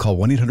problem? Call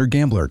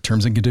 1-800-GAMBLER.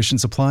 Terms and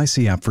conditions apply.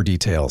 See app for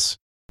details.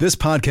 This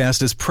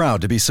podcast is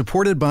proud to be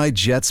supported by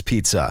Jets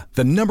Pizza,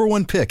 the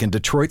 #1 pick in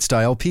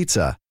Detroit-style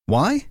pizza.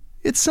 Why?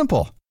 It's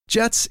simple.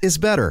 Jets is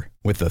better.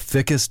 With the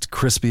thickest,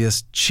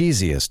 crispiest,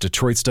 cheesiest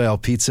Detroit-style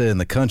pizza in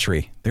the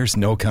country, there's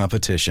no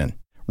competition.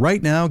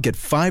 Right now, get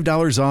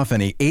 $5 off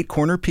any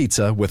 8-corner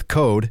pizza with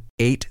code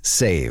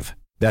 8SAVE.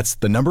 That's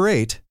the number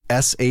 8,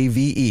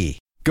 SAVE.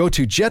 Go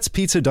to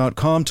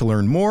jetspizza.com to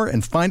learn more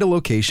and find a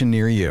location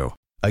near you.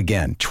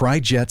 Again, try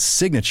Jet's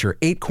signature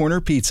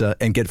 8-corner pizza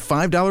and get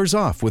 $5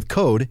 off with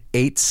code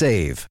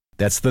 8SAVE.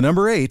 That's the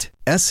number 8,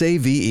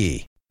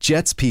 SAVE.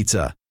 Jet's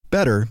Pizza.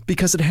 Better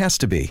because it has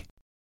to be.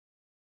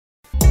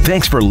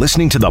 Thanks for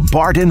listening to the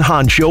Bart and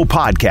Hahn Show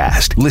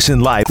podcast. Listen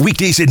live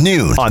weekdays at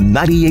noon on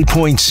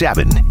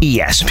 98.7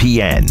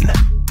 ESPN.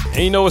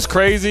 And you know what's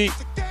crazy?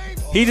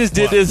 He just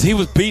did this. He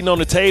was beating on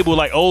the table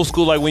like old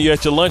school, like when you're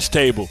at your lunch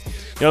table.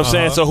 You know what I'm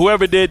saying? So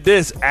whoever did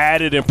this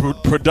added in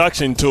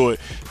production to it.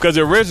 Because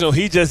the original,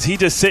 he just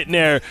sitting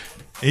there.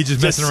 He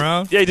just messing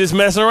around? Yeah, just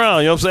messing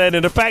around. You know what I'm saying?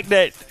 And the fact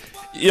that,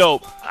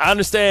 I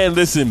understand,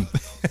 listen,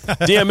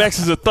 DMX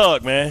is a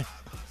thug, man.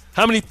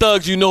 How many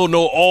thugs you know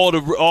all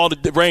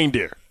the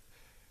reindeer?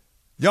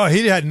 Yo,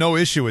 he had no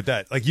issue with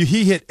that. Like,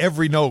 he hit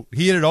every note.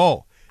 He hit it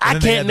all. I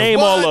can't name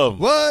all of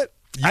them. What?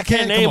 I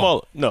can't name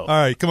all. No. All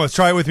right, come on.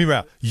 Try it with me,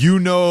 Ralph. You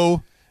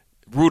know.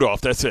 Rudolph,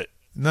 that's it.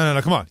 No,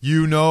 come on.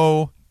 You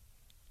know.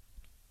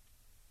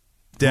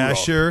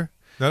 Dasher.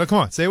 No, come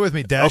on. Say it with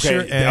me.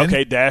 Dasher and.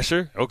 Okay,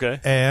 Dasher. Okay.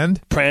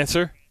 And.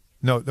 Prancer.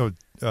 No.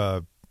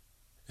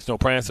 It's no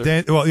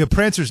Prancer.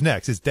 Prancer's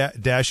next. It's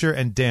Dasher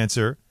and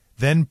Dancer,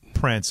 then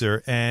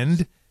Prancer,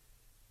 and.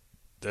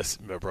 That's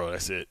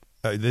it.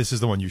 This is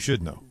the one you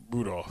should know.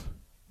 Rudolph.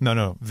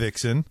 No.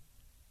 Vixen.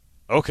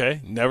 Okay.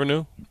 Never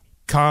knew.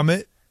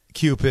 Comet.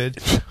 Cupid.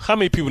 How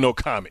many people know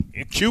Comet?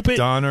 Cupid?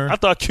 Donner. I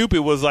thought Cupid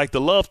was like the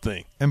love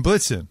thing. And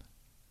Blitzen.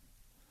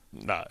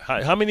 Nah.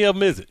 How many of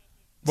them is it?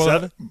 Well,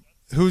 7?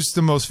 Who's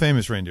the most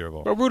famous reindeer of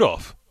all? Well,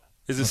 Rudolph.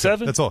 Is it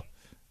 7? That's all.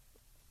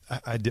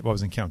 I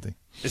wasn't counting.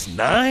 It's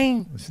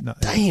 9?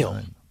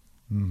 Damn.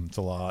 It's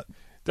a lot.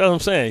 That's what I'm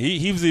saying.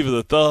 He was either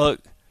the thug.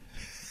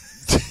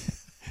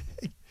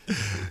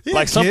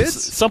 Like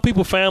some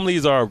people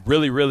families are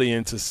really, really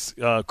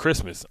into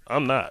Christmas.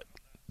 I'm not.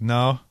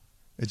 No.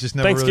 It just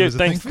never really was a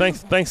thing for you?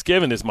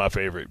 Thanksgiving is my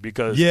favorite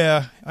because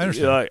I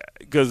understand.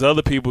 Because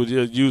other people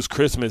just use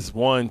Christmas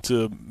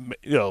to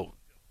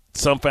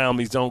some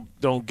families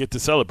don't get to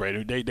celebrate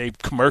it. They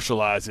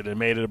commercialize it and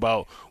made it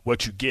about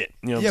what you get.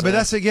 You know but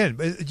that's again.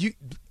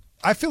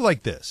 I feel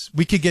like this.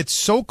 We could get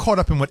so caught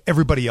up in what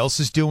everybody else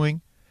is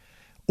doing,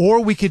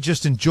 or we could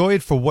just enjoy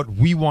it for what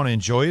we want to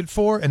enjoy it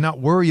for, and not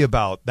worry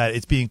about that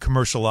it's being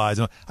commercialized.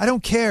 I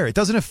don't care. It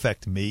doesn't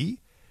affect me.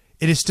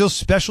 It is still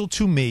special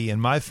to me and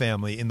my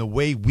family in the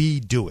way we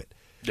do it.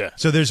 Yeah.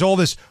 So there's all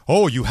this,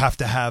 you have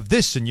to have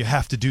this and you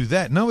have to do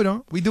that. No, we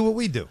don't. We do what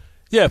we do.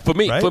 Yeah, for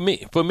me,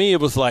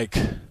 it was like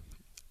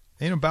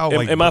ain't about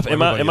in my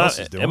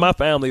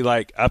family.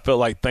 Like I felt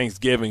like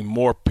Thanksgiving,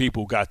 more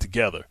people got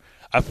together.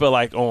 I feel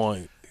like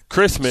on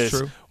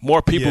Christmas,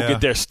 more people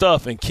get their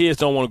stuff, and kids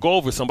don't want to go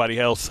over somebody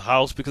else's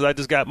house because I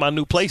just got my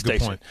new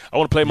PlayStation. I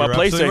want to play my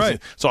PlayStation,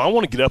 right. So I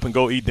want to get up and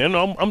go eat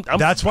dinner.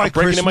 That's why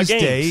breaking Christmas in my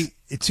games. Day.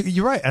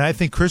 You're right, and I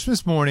think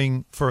Christmas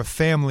morning for a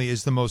family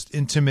is the most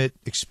intimate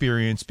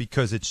experience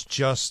because it's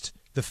just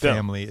the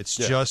family. It's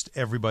just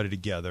everybody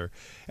together,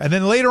 and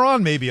then later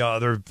on maybe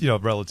other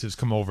relatives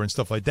come over and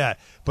stuff like that.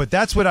 But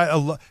that's what I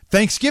love.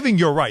 Thanksgiving,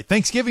 you're right.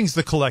 Thanksgiving's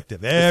the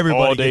collective.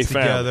 Everybody gets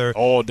together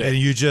all day, and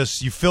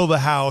you fill the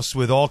house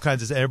with all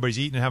kinds of everybody's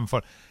eating and having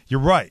fun. You're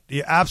right.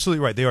 You're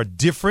absolutely right. They are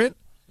different.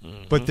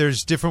 But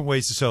there's different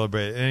ways to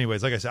celebrate it.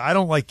 Anyways, like I said, I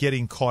don't like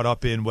getting caught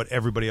up in what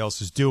everybody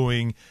else is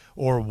doing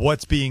or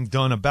what's being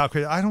done about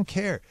it. I don't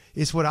care.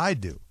 It's what I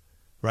do,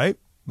 right?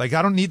 Like,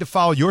 I don't need to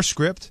follow your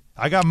script.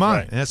 I got mine,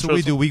 right. And that's what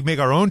we do. We make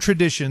our own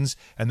traditions,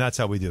 and that's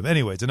how we do them.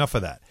 Anyways, enough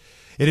of that.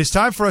 It is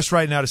time for us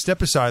right now to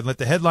step aside and let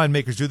the headline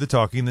makers do the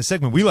talking in the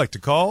segment we like to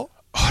call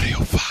Audio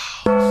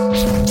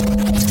Files.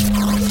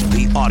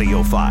 The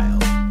Audio File.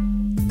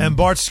 And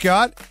Bart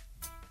Scott,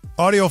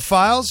 Audio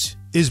Files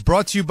is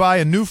brought to you by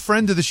a new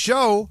friend of the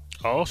show,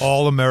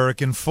 All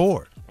American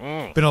Ford.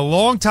 Been a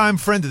long-time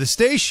friend of the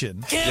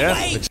station.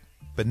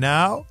 But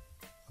now,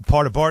 a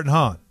part of Bart and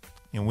Hahn.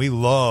 And we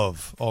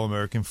love All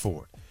American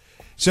Ford.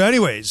 So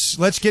anyways,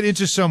 let's get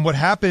into what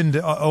happened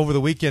over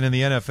the weekend in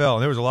the NFL.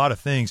 And there was a lot of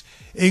things,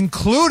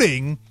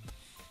 including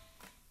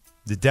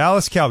the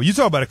Dallas Cowboys. You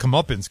talk about a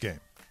comeuppance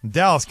game.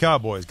 Dallas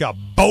Cowboys got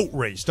boat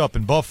raced up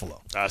in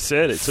Buffalo. I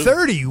said it, too.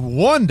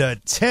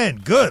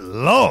 31-10. Good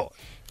Lord.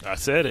 I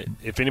said it.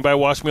 If anybody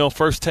watched me on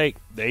First Take,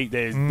 they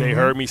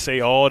heard me say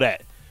all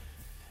that.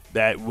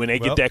 That when they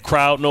get that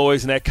crowd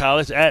noise and that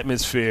college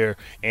atmosphere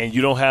and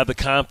you don't have the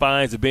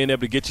confines of being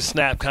able to get your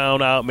snap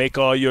count out, make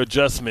all your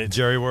adjustments.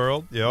 Jerry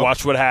World. Yep.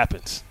 Watch what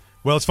happens.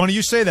 Well, it's funny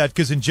you say that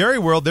because in Jerry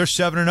World, they're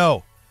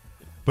 7-0.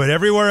 But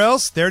everywhere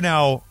else, they're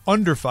now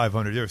under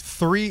 500. They're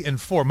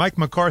 3-4. Mike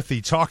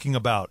McCarthy talking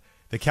about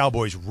the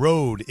Cowboys'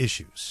 road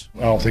issues.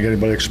 I don't think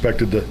anybody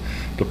expected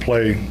to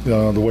play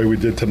the way we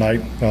did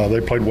tonight.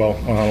 They played well.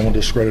 I don't want to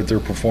discredit their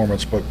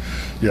performance, but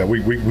yeah,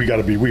 we got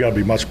to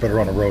be much better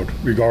on the road,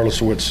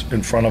 regardless of what's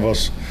in front of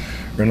us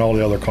or in all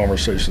the other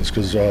conversations,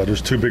 because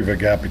there's too big of a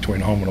gap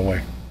between home and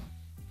away.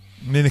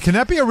 I mean, can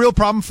that be a real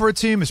problem for a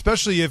team,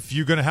 especially if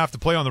you're going to have to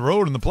play on the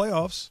road in the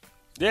playoffs?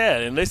 Yeah,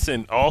 and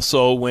listen,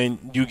 also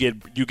when you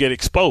get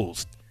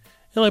exposed.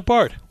 And like,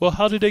 Bart, well,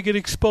 how did they get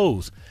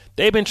exposed?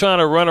 They've been trying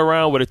to run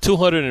around with a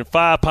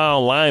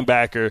 205-pound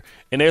linebacker,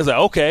 and they're like,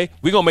 okay,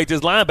 we're going to make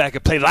this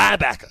linebacker play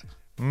linebacker.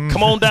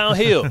 Come on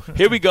downhill.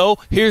 Here we go.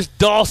 Here's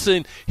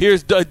Dawson.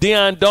 Here's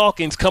Deion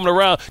Dawkins coming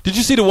around. Did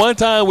you see the one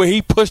time where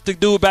he pushed the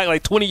dude back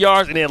like 20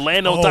 yards and then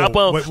landed on top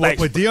of him?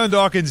 What Deion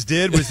Dawkins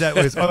did was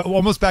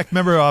almost back,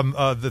 remember,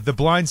 the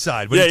Blind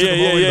Side when he took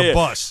him over in the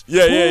bus.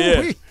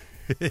 Yeah.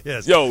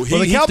 Yes. Yo,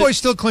 the Cowboys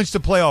still clinched a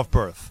playoff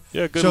berth.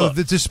 Yeah, good luck.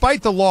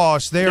 Despite the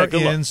loss, they're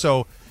in. Luck.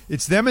 So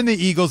it's them and the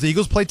Eagles. The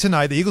Eagles play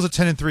tonight. The Eagles are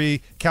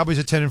 10-3. Cowboys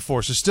are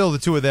 10-4. So still the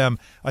two of them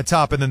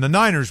atop, and then the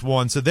Niners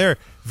won. So they're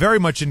very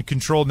much in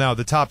control now,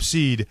 the top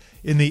seed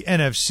in the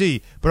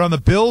NFC. But on the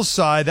Bills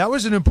side, that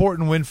was an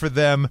important win for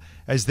them,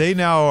 as they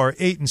now are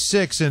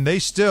 8-6, and they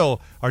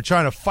still are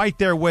trying to fight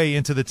their way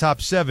into the top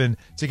 7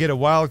 to get a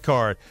wild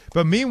card.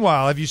 But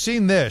meanwhile, have you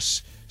seen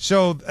this?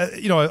 So,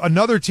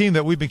 another team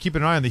that we've been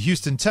keeping an eye on, the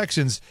Houston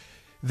Texans,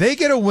 they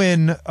get a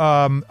win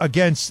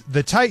against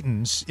the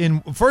Titans.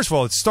 First of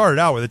all, it started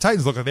out where the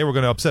Titans looked like they were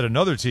going to upset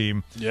another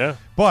team. Yeah.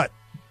 But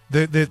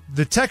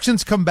the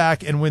Texans come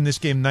back and win this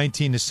game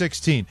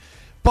 19-16.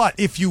 But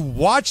if you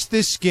watch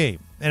this game,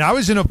 and I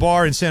was in a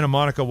bar in Santa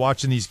Monica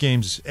watching these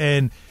games,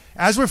 and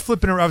as we're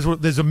flipping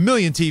around, there's a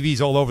million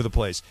TVs all over the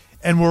place.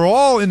 And we're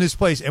all in this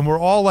place, and we're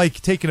all like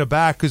taken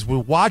aback because we're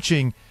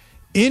watching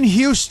in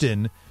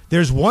Houston.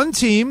 There's one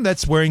team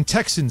that's wearing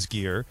Texans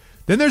gear.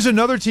 Then there's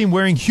another team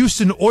wearing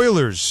Houston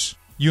Oilers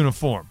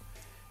uniform.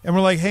 And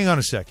we're like, hang on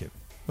a second.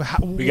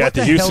 We got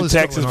the Houston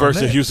Texans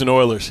versus Houston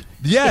Oilers.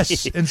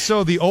 Yes. And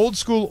so the old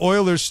school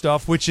Oilers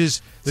stuff, which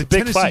is the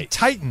Tennessee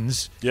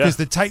Titans, because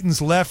the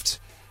Titans left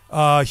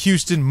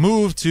Houston,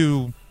 moved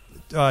to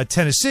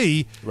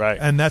Tennessee, right?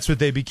 And that's what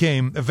they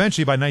became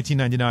eventually by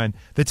 1999,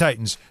 the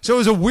Titans. So it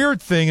was a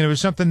weird thing, and it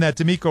was something that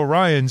D'Amico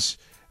Ryans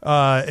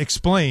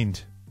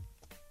explained.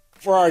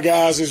 For our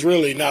guys, it's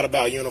really not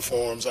about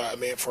uniforms. I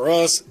mean, for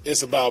us,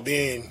 it's about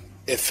being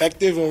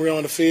effective when we're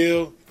on the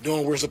field, doing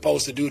what we're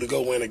supposed to do to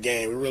go win a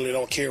game. We really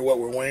don't care what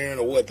we're wearing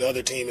or what the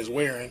other team is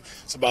wearing.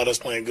 It's about us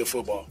playing good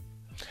football.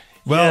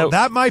 Well,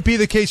 that might be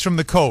the case from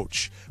the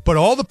coach, but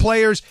all the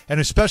players and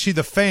especially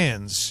the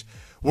fans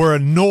were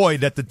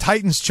annoyed that the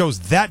Titans chose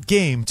that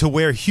game to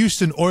wear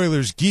Houston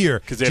Oilers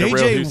gear.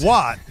 J.J.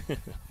 Watt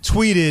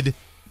tweeted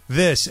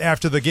this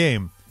after the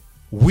game.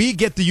 We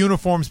get the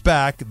uniforms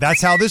back.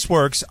 That's how this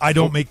works. I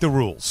don't make the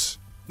rules.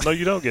 No,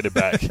 you don't get it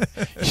back.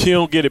 You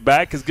don't get it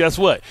back because guess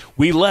what?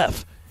 We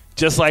left.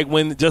 Just like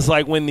when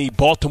the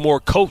Baltimore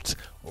Colts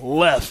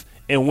left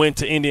and went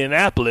to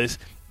Indianapolis,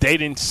 they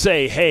didn't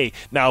say, "Hey."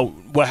 Now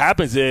what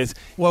happens is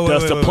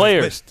does the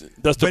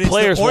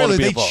players want to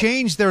be involved? They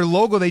changed their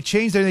logo. They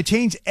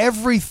changed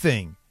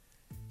everything.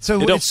 So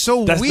it's so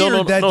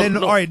weird that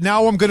all right,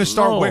 now I'm going to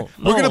start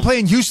we're going to play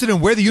in Houston and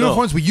wear the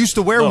uniforms we used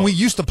to wear when we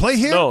used to play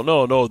here?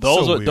 No.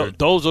 Those are their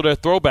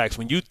throwbacks.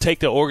 When you take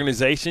the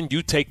organization,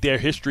 you take their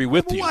history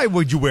with you. Why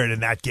would you wear it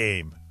in that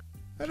game?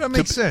 That doesn't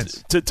make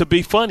sense. To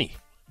be funny.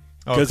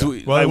 Because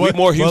we're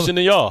more Houston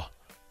than y'all.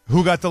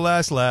 Who got the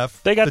last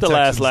laugh? They got the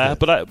last laugh.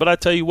 But I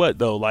tell you what,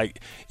 though,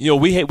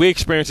 we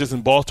experienced this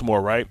in Baltimore,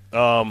 right?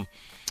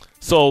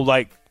 So,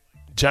 like,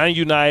 Johnny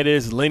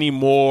Unitas, Lenny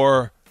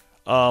Moore,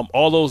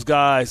 all those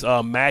guys,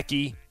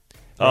 Mackey,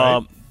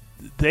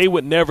 they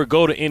would never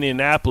go to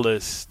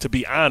Indianapolis to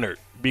be honored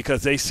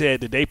because they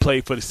said that they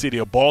played for the city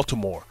of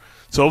Baltimore.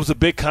 So it was a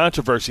big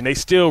controversy, and they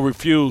still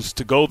refused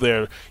to go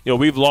there.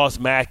 We've lost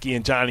Mackey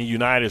and Johnny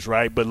Unitas,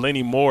 right? But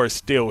Lenny Moore is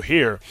still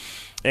here,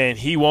 and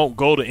he won't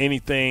go to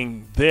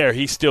anything there.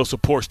 He still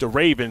supports the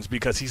Ravens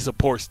because he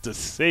supports the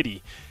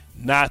city,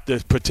 not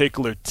the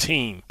particular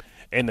team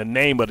and the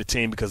name of the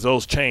team because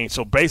those changed.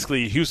 So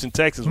basically Houston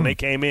Texans, when they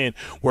came in,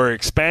 were an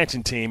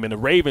expansion team, and the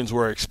Ravens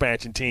were an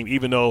expansion team,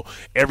 even though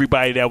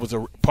everybody that was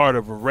a part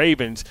of the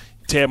Ravens,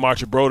 Ted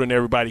Marchibroda and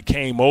everybody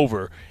came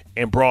over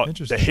and brought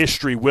the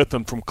history with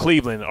them from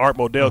Cleveland. Art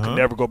Modell could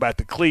never go back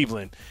to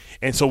Cleveland.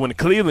 And so when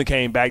Cleveland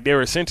came back, they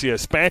were essentially an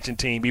expansion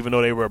team, even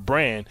though they were a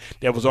brand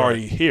that was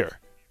already here.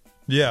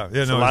 Yeah,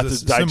 so a lot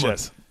to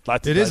digest.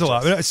 It is a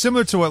lot. It's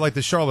similar to what, like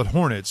the Charlotte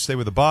Hornets. They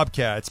were the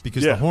Bobcats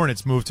because the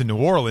Hornets moved to New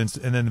Orleans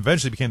and then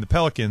eventually became the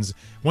Pelicans.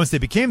 Once they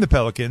became the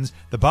Pelicans,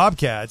 the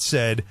Bobcats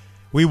said,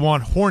 we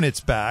want Hornets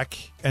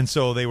back, and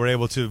so they were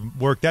able to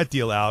work that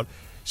deal out.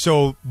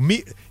 So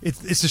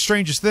it's the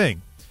strangest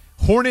thing.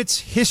 Hornets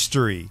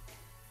history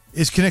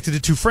is connected to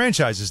two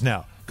franchises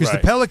now because the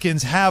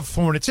Pelicans have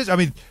Hornets history. I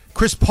mean,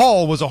 Chris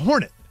Paul was a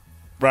Hornet.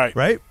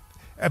 Right?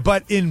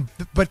 But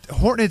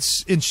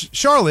Hornets in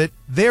Charlotte,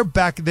 their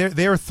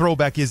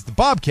throwback is the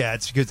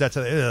Bobcats because that's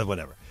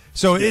whatever.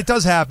 So it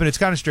does happen. It's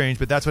kind of strange,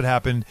 but that's what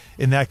happened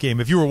in that game.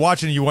 If you were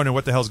watching and you wondering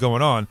what the hell's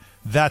going on,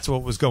 that's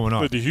what was going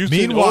on. But the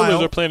Houston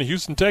Oilers are playing the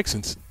Houston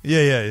Texans.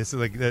 Yeah. It's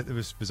like it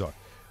was bizarre.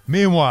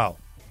 Meanwhile,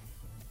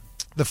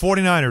 the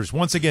 49ers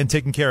once again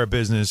taking care of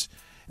business,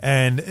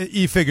 and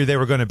you figured they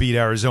were going to beat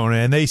Arizona,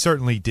 and they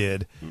certainly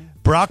did.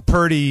 Brock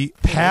Purdy,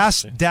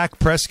 past Dak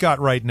Prescott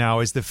right now,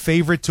 is the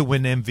favorite to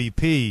win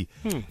MVP.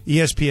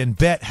 ESPN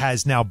Bet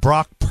has now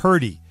Brock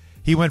Purdy.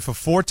 He went for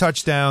 4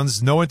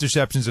 touchdowns, no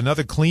interceptions,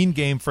 another clean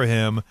game for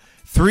him.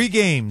 3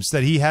 games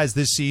that he has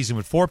this season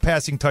with 4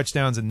 passing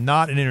touchdowns and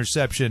not an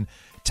interception,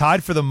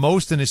 tied for the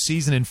most in a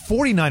season in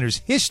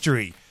 49ers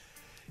history.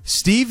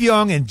 Steve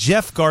Young and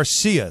Jeff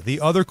Garcia, the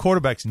other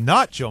quarterbacks,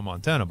 not Joe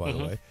Montana, by the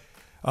way,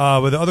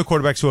 but the other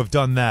quarterbacks who have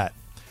done that.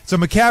 So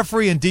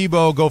McCaffrey and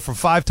Debo go for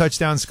 5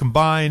 touchdowns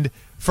combined.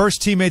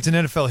 First teammates in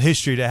NFL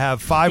history to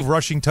have 5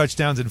 rushing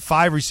touchdowns and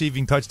 5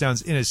 receiving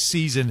touchdowns in a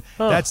season.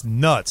 That's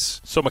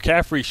nuts. So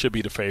McCaffrey should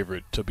be the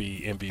favorite to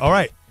be MVP. All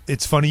right.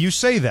 It's funny you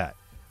say that,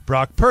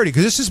 Brock Purdy,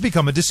 because this has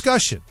become a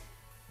discussion.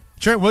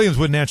 Trent Williams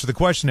wouldn't answer the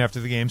question after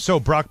the game, so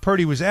Brock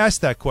Purdy was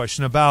asked that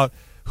question about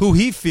who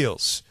he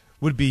feels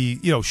would be,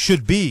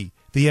 should be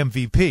the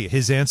MVP.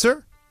 His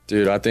answer?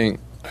 Dude, I think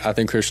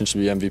Christian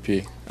should be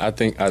MVP. I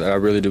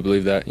really do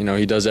believe that.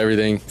 He does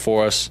everything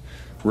for us,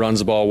 runs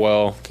the ball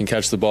well, can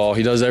catch the ball.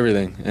 He does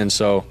everything. And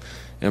so,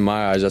 in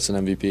my eyes, that's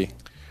an MVP.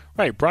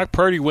 Right. Brock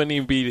Purdy wouldn't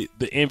even be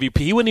the MVP.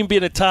 He wouldn't even be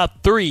in the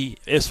top 3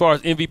 as far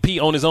as MVP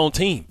on his own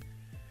team.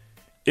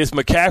 It's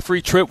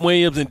McCaffrey, Trent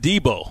Williams, and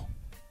Debo.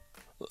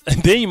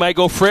 And then you might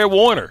go Fred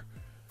Warner.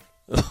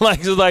 Then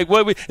you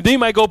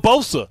might go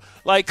Bosa.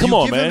 Come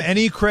on, man. Do you give him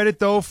any credit,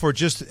 though, for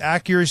just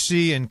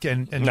accuracy and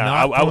any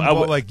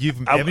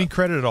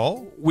credit at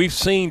all? We've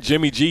seen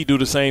Jimmy G do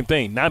the same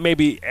thing. Not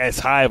maybe as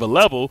high of a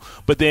level,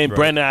 but then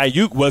Brandon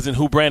Ayuk wasn't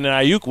who Brandon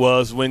Ayuk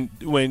was when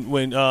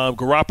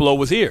Garoppolo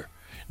was here.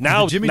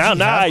 Now, Did Jimmy G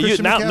have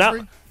Christian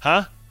McCaffrey?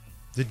 Huh?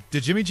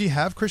 Did Jimmy G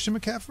have Christian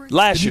McCaffrey?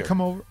 Last year. Did he come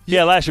over?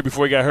 Yeah, last year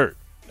before he got hurt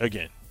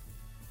again.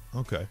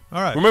 Okay.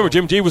 All right. Remember,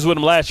 Jim G was with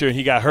him last year, and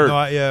he got hurt.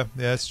 No,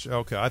 that's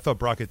okay. I thought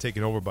Brock had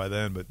taken over by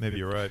then, but maybe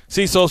you're right.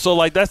 See, so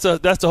that's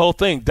the whole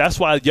thing. That's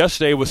why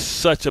yesterday was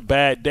such a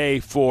bad day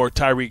for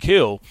Tyreek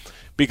Hill,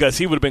 because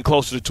he would have been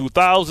closer to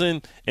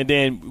 2,000, and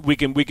then we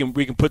can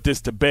put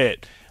this to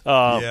bed.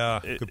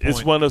 Good point.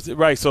 It's one of those,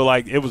 right. So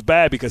it was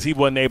bad because he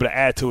wasn't able to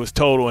add to his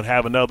total and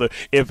have another.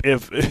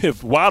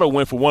 If Waddle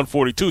went for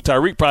 142,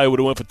 Tyreek probably would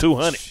have went for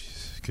 200.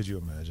 Could you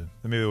imagine?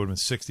 Maybe it would have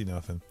been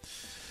 60-0.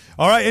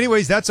 All right,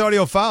 anyways, that's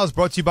Audio Files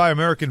brought to you by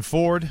American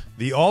Ford.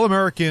 The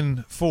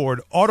All-American Ford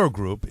Auto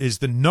Group is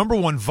the number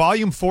 1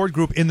 volume Ford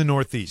group in the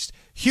Northeast.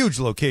 Huge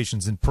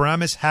locations in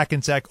Paramus,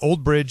 Hackensack,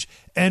 Old Bridge,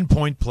 and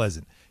Point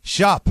Pleasant.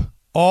 Shop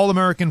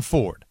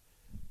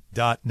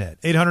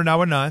allamericanford.net.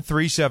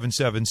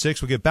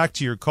 800-919-3776. We'll get back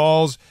to your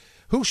calls.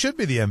 Who should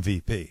be the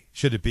MVP?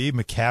 Should it be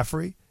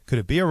McCaffrey? Could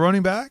it be a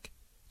running back?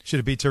 Should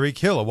it be Tyreek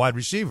Hill, a wide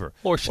receiver?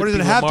 Or does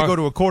it have to go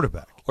to a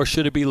quarterback? Or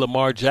should it be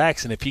Lamar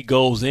Jackson if he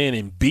goes in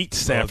and beats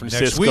San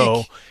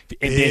Francisco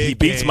and then he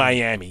beats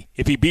Miami?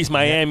 If he beats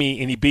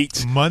Miami and he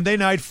beats Monday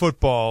Night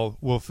Football,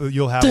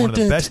 you'll have one of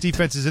the best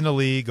defenses in the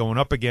league going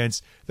up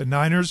against the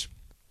Niners.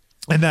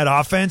 And that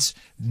offense,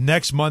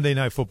 next Monday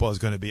Night Football is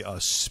going to be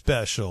a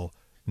special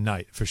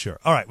night for sure.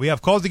 All right, we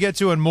have calls to get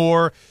to and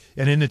more.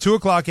 And in the 2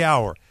 o'clock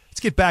hour, let's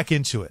get back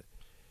into it.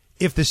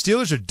 If the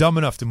Steelers are dumb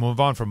enough to move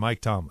on from Mike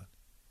Tomlin,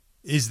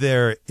 is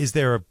there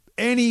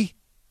any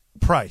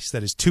price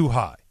that is too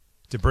high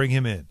to bring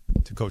him in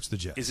to coach the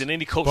Jets? Isn't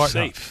any coach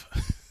safe?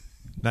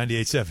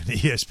 98.7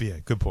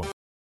 ESPN. Good point.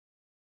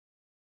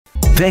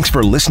 Thanks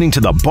for listening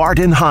to the Bart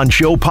and Hahn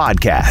Show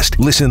podcast.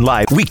 Listen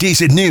live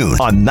weekdays at noon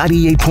on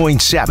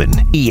 98.7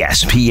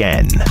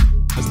 ESPN.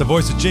 That's the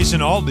voice of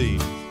Jason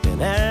Aldean.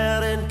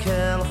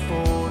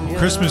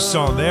 Christmas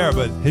song there,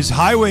 but his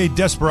Highway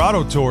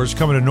Desperado tour is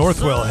coming to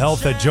Northwell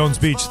Health at Jones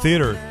Beach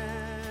Theater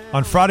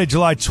on Friday,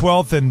 July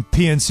 12th, and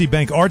PNC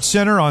Bank Arts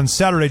Center on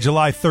Saturday,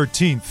 July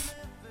 13th.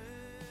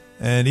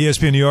 And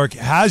ESPN New York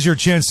has your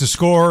chance to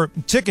score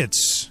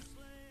tickets.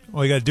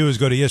 All you got to do is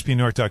go to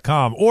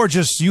ESPNNewYork.com, or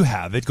just you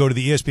have it. Go to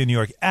the ESPN New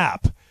York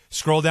app.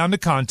 Scroll down to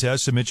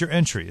contest, submit your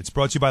entry. It's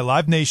brought to you by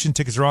Live Nation.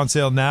 Tickets are on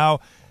sale now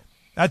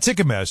at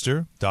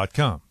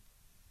Ticketmaster.com.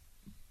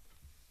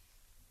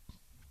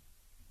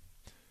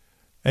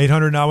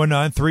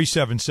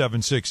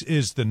 800-919-3776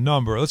 is the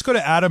number. Let's go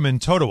to Adam in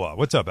Totowa.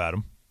 What's up,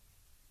 Adam?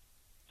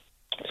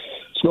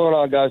 What's going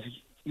on, guys?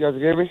 You guys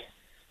hear me?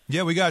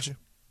 Yeah, we got you.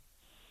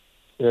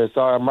 Yeah,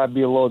 sorry, I might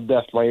be a little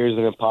deaf. My ears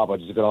didn't pop. I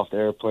just got off the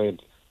airplane.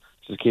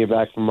 Just came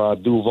back from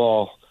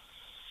Duval.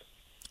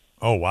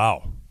 Oh,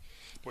 wow.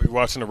 Were you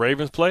watching the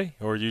Ravens play,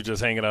 or were you just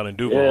hanging out in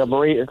Duval? Yeah, I'm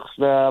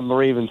a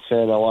Ravens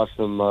fan. I watched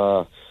them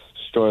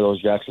destroy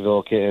those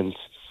Jacksonville Kittens.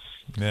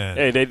 Man.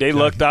 Hey, they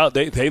lucked out.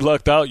 They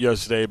lucked out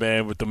yesterday,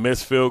 man, with the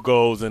missed field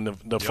goals and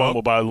the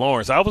fumble by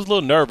Lawrence. I was a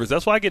little nervous.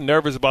 That's why I get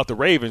nervous about the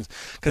Ravens,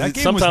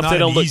 because sometimes was they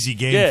don't an look easy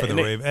game for the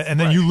Ravens. And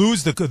then you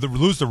lose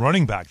the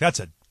running back.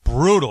 That's a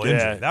brutal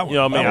injury. That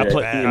one, I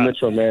play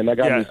Mitchell, man. That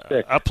got me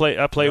sick. I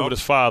played with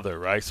his father,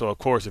 right? So of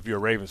course, if you're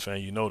a Ravens fan,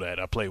 you know that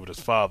I played with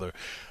his father.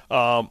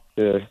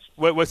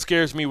 What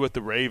scares me with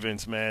the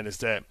Ravens, man, is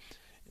that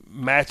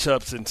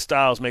matchups and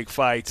styles make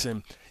fights,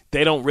 and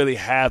they don't really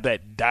have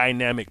that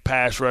dynamic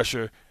pass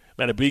rusher.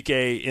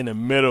 Madubuike in the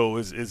middle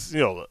is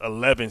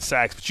 11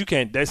 sacks, but you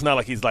can't. That's not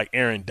like he's like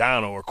Aaron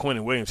Donald or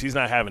Quentin Williams. He's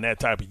not having that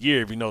type of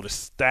year. If you know the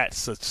stats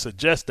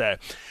suggest that.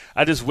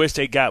 I just wish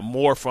they got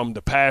more from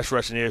the pass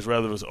rushing areas,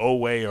 whether it was Owe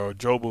or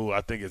Jobu.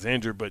 I think is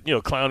injured, but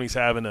Clowney's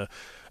having a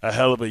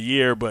hell of a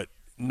year. But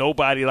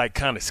nobody like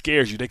kind of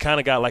scares you. They kind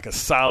of got like a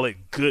solid,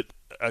 good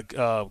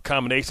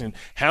combination.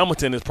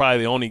 Hamilton is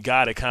probably the only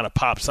guy that kind of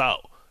pops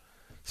out.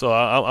 So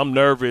I'm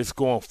nervous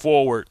going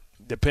forward,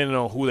 depending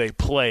on who they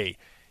play,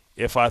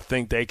 if I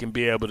think they can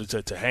be able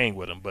to hang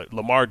with them. But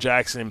Lamar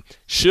Jackson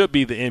should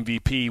be the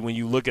MVP when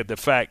you look at the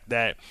fact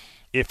that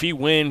if he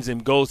wins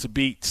and goes to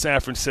beat San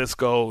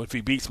Francisco, if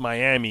he beats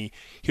Miami,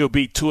 he'll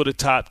beat two of the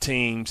top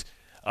teams,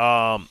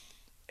 and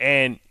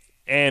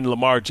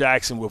Lamar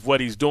Jackson with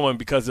what he's doing,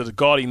 because of the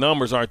gaudy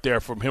numbers aren't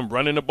there from him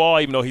running the ball,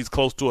 even though he's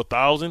close to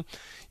 1,000.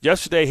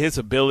 Yesterday, his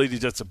ability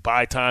just to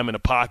buy time in the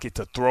pocket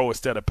to throw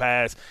instead of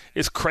pass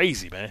is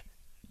crazy, man.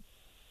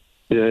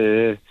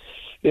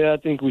 Yeah, I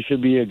think we should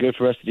be good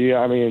for the rest of the year.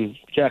 I mean,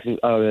 Jackson,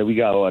 we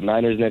got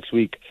Niners next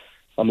week.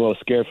 I'm a little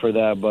scared for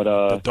that, but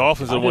the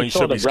Dolphins are the one you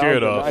should be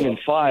scared of. 9-5.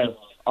 I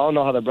don't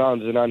know how the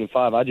Browns are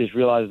 9-5. I just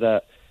realized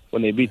that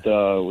when they beat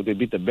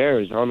the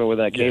Bears. I don't know where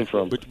that came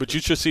from. But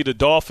you should see the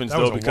Dolphins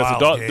though, because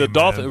the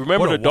Dolphins.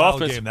 Remember the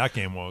Dolphins. Game that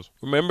game was.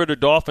 Remember the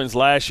Dolphins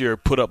last year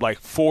put up like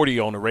 40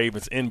 on the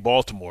Ravens in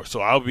Baltimore.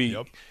 So I'll be.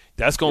 Yep.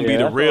 That's going to be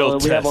the real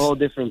test. We have a whole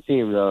different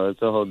team, though. I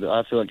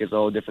feel like it's a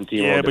whole different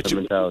team, a whole different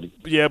mentality.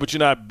 Yeah, but you're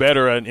not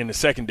better in the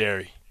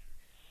secondary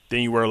than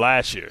you were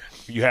last year.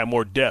 You had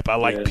more depth. I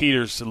like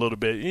Peters a little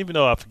bit, even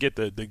though I forget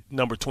the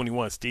number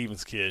 21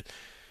 Stevens kid.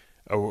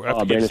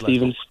 Brandon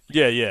Stevens?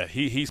 Yeah.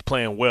 He's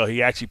playing well.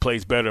 He actually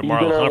plays better than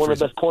Marlon Humphreys. He's one of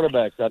the best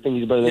cornerbacks. I think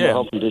he's better than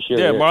Humphreys this year.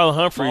 Yeah, Marlon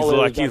Humphreys look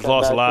like he's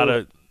lost a lot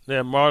of –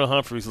 yeah, Marlon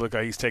Humphreys look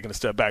like he's taking a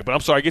step back. But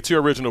I'm sorry. Get to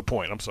your original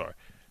point. I'm sorry.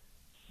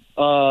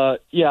 I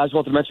just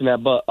want to mention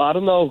that. But I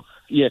don't know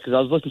 – yeah, because I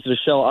was listening to the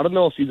show. I don't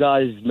know if you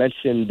guys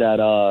mentioned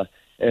that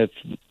if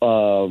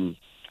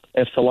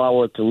Salah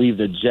were to leave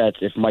the Jets,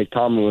 if Mike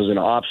Tomlin was an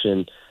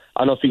option.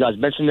 I don't know if you guys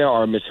mentioned that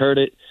or misheard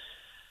it.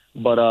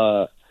 But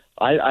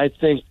I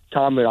think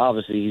Tomlin,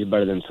 obviously, he's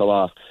better than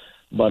Salah.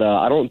 But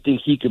I don't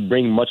think he could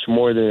bring much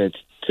more to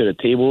the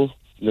table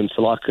than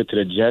Salah could to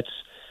the Jets.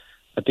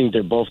 I think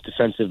they're both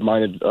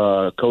defensive-minded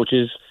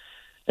coaches.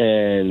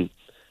 And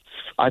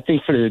I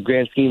think for the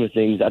grand scheme of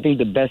things, I think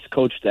the best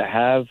coach to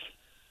have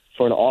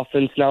for an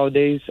offense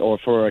nowadays or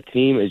for a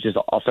team is just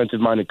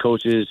offensive-minded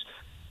coaches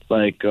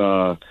like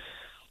sorry.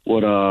 You're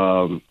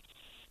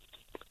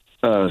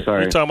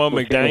talking about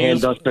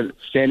McDaniels?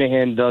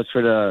 Shanahan does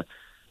for the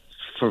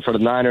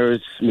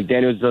Niners.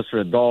 McDaniels does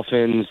for the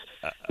Dolphins.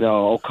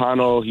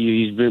 O'Connell,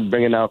 he's been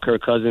bringing out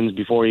Kirk Cousins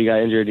before he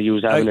got injured. He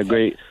was having a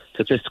great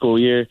statistical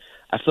year.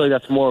 I feel like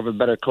that's more of a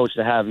better coach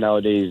to have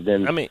nowadays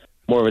than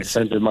more of a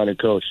defensive-minded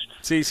coach.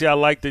 See, I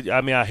like that.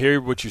 I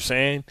hear what you're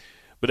saying.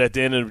 But at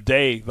the end of the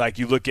day, like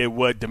you look at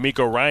what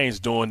DeMeco Ryans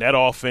doing, that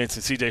offense,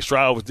 and C.J.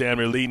 Stroud was damn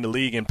near leading the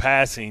league in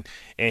passing,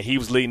 and he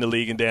was leading the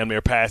league in damn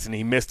near passing, and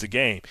he missed the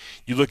game.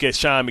 You look at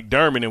Sean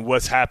McDermott and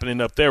what's happening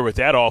up there with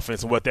that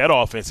offense and what that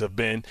offense have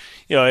been.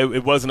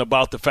 It wasn't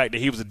about the fact that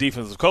he was a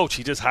defensive coach.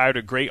 He just hired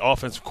a great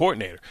offensive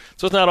coordinator.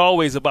 So it's not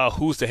always about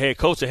who's the head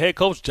coach. The head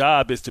coach's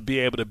job is to be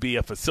able to be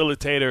a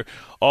facilitator,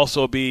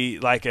 also be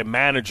like a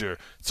manager,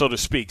 so to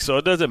speak. So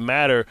it doesn't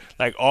matter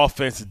like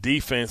offense,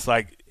 defense,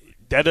 like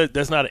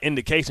that's not an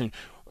indication.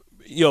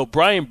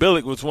 Brian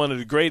Billick was one of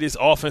the greatest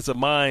offensive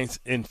minds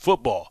in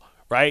football,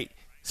 right?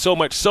 So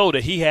much so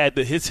that he had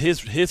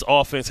his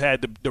offense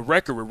had the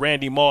record with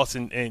Randy Moss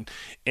and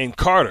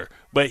Carter,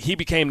 but he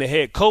became the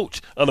head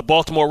coach of the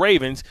Baltimore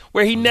Ravens,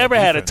 where he never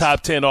had a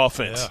top 10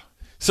 offense. Yeah.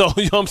 So,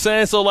 you know what I'm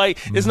saying? So,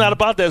 it's not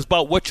about that. It's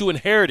about what you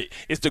inherited.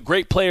 It's the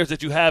great players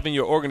that you have in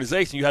your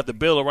organization. You have to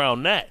build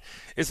around that.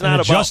 It's not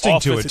about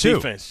offense or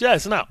defense. Yeah,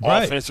 it's not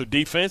offense or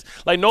defense.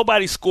 Like,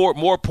 nobody scored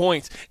more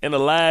points in the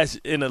last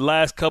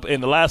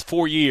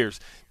 4 years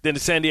than the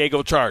San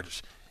Diego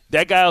Chargers.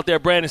 That guy out there,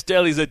 Brandon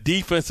Staley, is a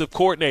defensive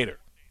coordinator.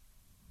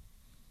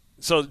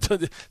 So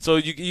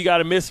you got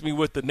to miss me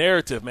with the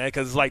narrative, man,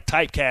 because it's like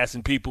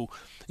typecasting people.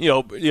 You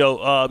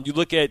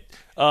look at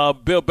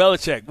Bill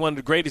Belichick, one of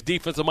the greatest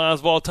defensive minds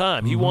of all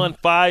time. He won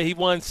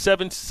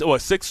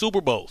 6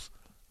 Super Bowls.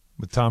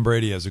 with Tom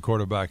Brady as a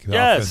quarterback. The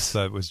Yes. offense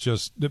that was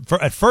just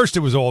at first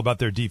it was all about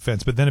their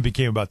defense, but then it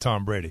became about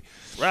Tom Brady.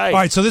 Right. All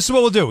right, so this is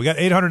what we'll do. We got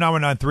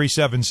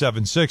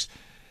 800-919-3776.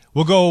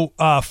 We'll go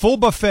full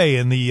buffet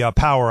in the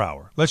Power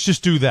Hour. Let's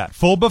just do that.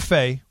 Full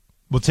buffet.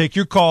 We'll take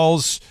your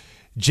calls.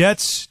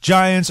 Jets,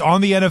 Giants,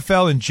 on the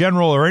NFL in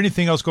general, or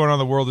anything else going on in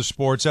the world of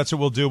sports. That's what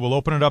we'll do. We'll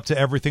open it up to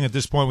everything at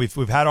this point.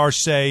 We've had our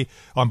say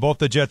on both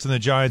the Jets and the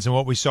Giants and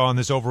what we saw on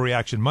this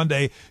Overreaction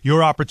Monday.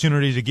 Your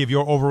opportunity to give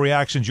your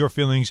overreactions, your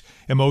feelings,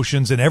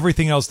 emotions, and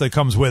everything else that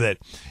comes with it.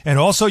 And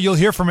also you'll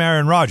hear from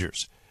Aaron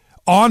Rodgers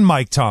on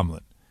Mike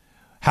Tomlin,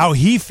 how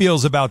he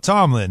feels about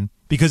Tomlin,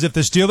 because if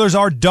the Steelers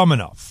are dumb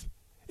enough,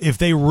 if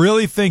they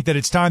really think that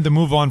it's time to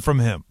move on from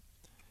him,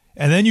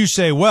 and then you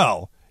say,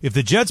 well, if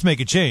the Jets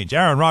make a change,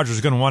 Aaron Rodgers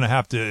is going to want to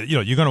have to,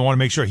 you're going to want to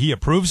make sure he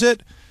approves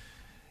it.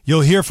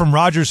 You'll hear from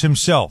Rodgers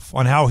himself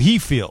on how he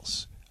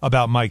feels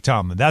about Mike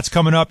Tomlin. That's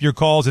coming up, your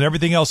calls and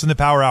everything else in the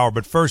Power Hour.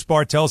 But first,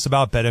 Bart, tell us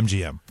about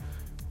BetMGM.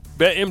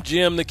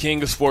 BetMGM, the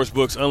king of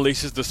sportsbooks,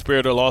 unleashes the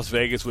spirit of Las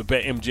Vegas with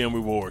BetMGM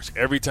rewards.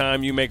 Every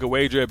time you make a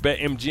wager at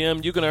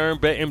BetMGM, you can earn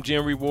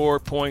BetMGM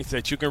reward points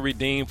that you can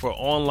redeem for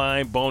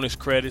online bonus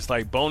credits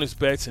like bonus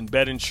bets and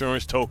bet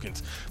insurance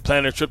tokens.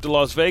 Plan a trip to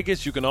Las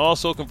Vegas? You can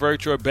also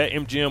convert your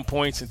BetMGM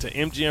points into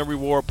MGM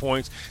reward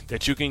points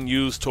that you can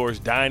use towards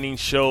dining,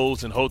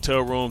 shows, and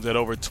hotel rooms at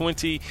over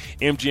 20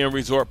 MGM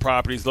resort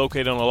properties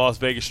located on the Las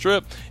Vegas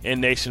Strip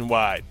and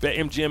nationwide.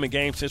 BetMGM and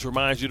GameSense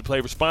reminds you to play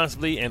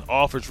responsibly and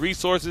offers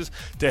resources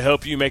to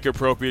help you make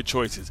appropriate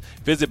choices.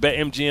 Visit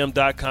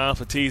BetMGM.com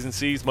for T's and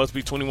C's. Must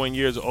be 21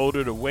 years or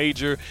older to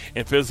wager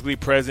and physically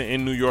present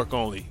in New York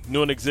only.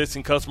 New and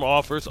existing customer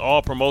offers.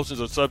 All promotions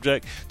are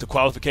subject to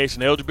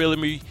qualification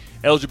eligibility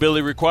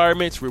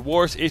requirements.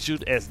 Rewards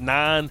issued as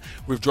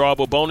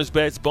non-withdrawable bonus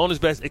bets. Bonus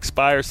bets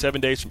expire 7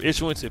 days from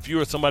issuance. If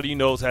you or somebody you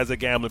know has a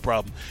gambling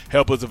problem,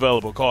 help is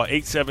available. Call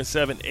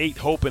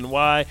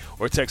 877-8-HOPE-NY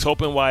or text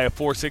HOPE-NY at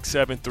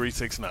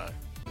 467-369.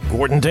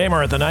 Gordon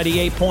Damer at the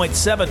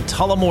 98.7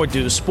 Tullamore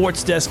Dew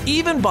Sports Desk.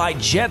 Even by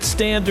Jet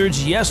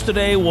standards,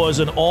 yesterday was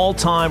an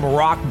all-time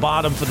rock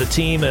bottom for the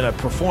team in a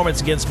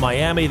performance against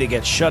Miami. They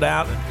get shut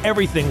out.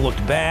 Everything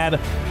looked bad.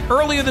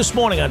 Earlier this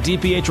morning on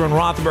DiPietro and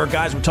Rothenberg,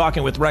 guys were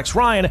talking with Rex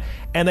Ryan,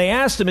 and they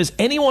asked him, is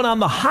anyone on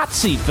the hot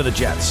seat for the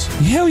Jets?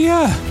 Hell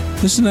yeah.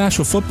 This is the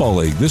National Football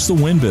League. This is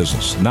the win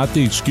business, not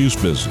the excuse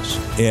business.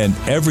 And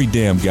every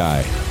damn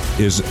guy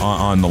is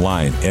on the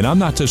line. And I'm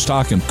not just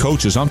talking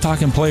coaches, I'm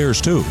talking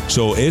players too.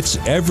 So it's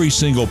every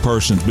single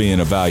person's being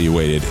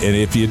evaluated. And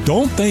if you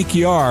don't think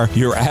you are,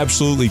 you're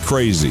absolutely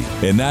crazy.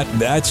 And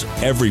that's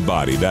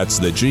everybody. That's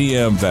the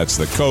GM, that's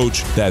the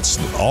coach, that's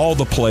all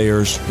the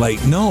players.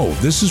 Like, no,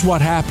 this is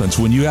what happens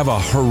when you have a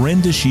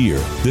horrendous year.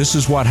 This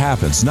is what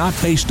happens, not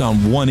based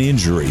on one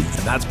injury. And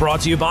that's brought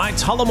to you by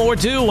Tullamore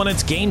Dew. When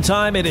it's game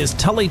time, it is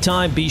Tully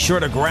time. Be sure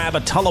to grab a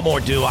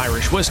Tullamore Dew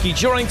Irish whiskey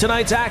during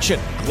tonight's action.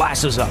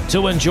 Glasses up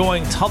to enjoying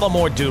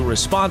Tullamore Dew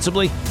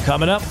responsibly.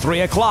 Coming up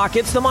 3 o'clock,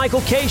 it's the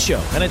Michael K.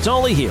 Show, and it's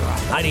only here on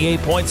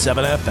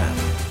 98.7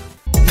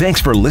 FM.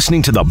 Thanks for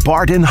listening to the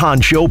Bart and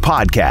Hahn Show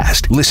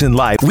podcast. Listen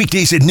live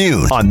weekdays at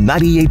noon on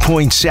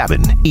 98.7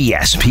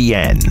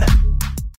 ESPN.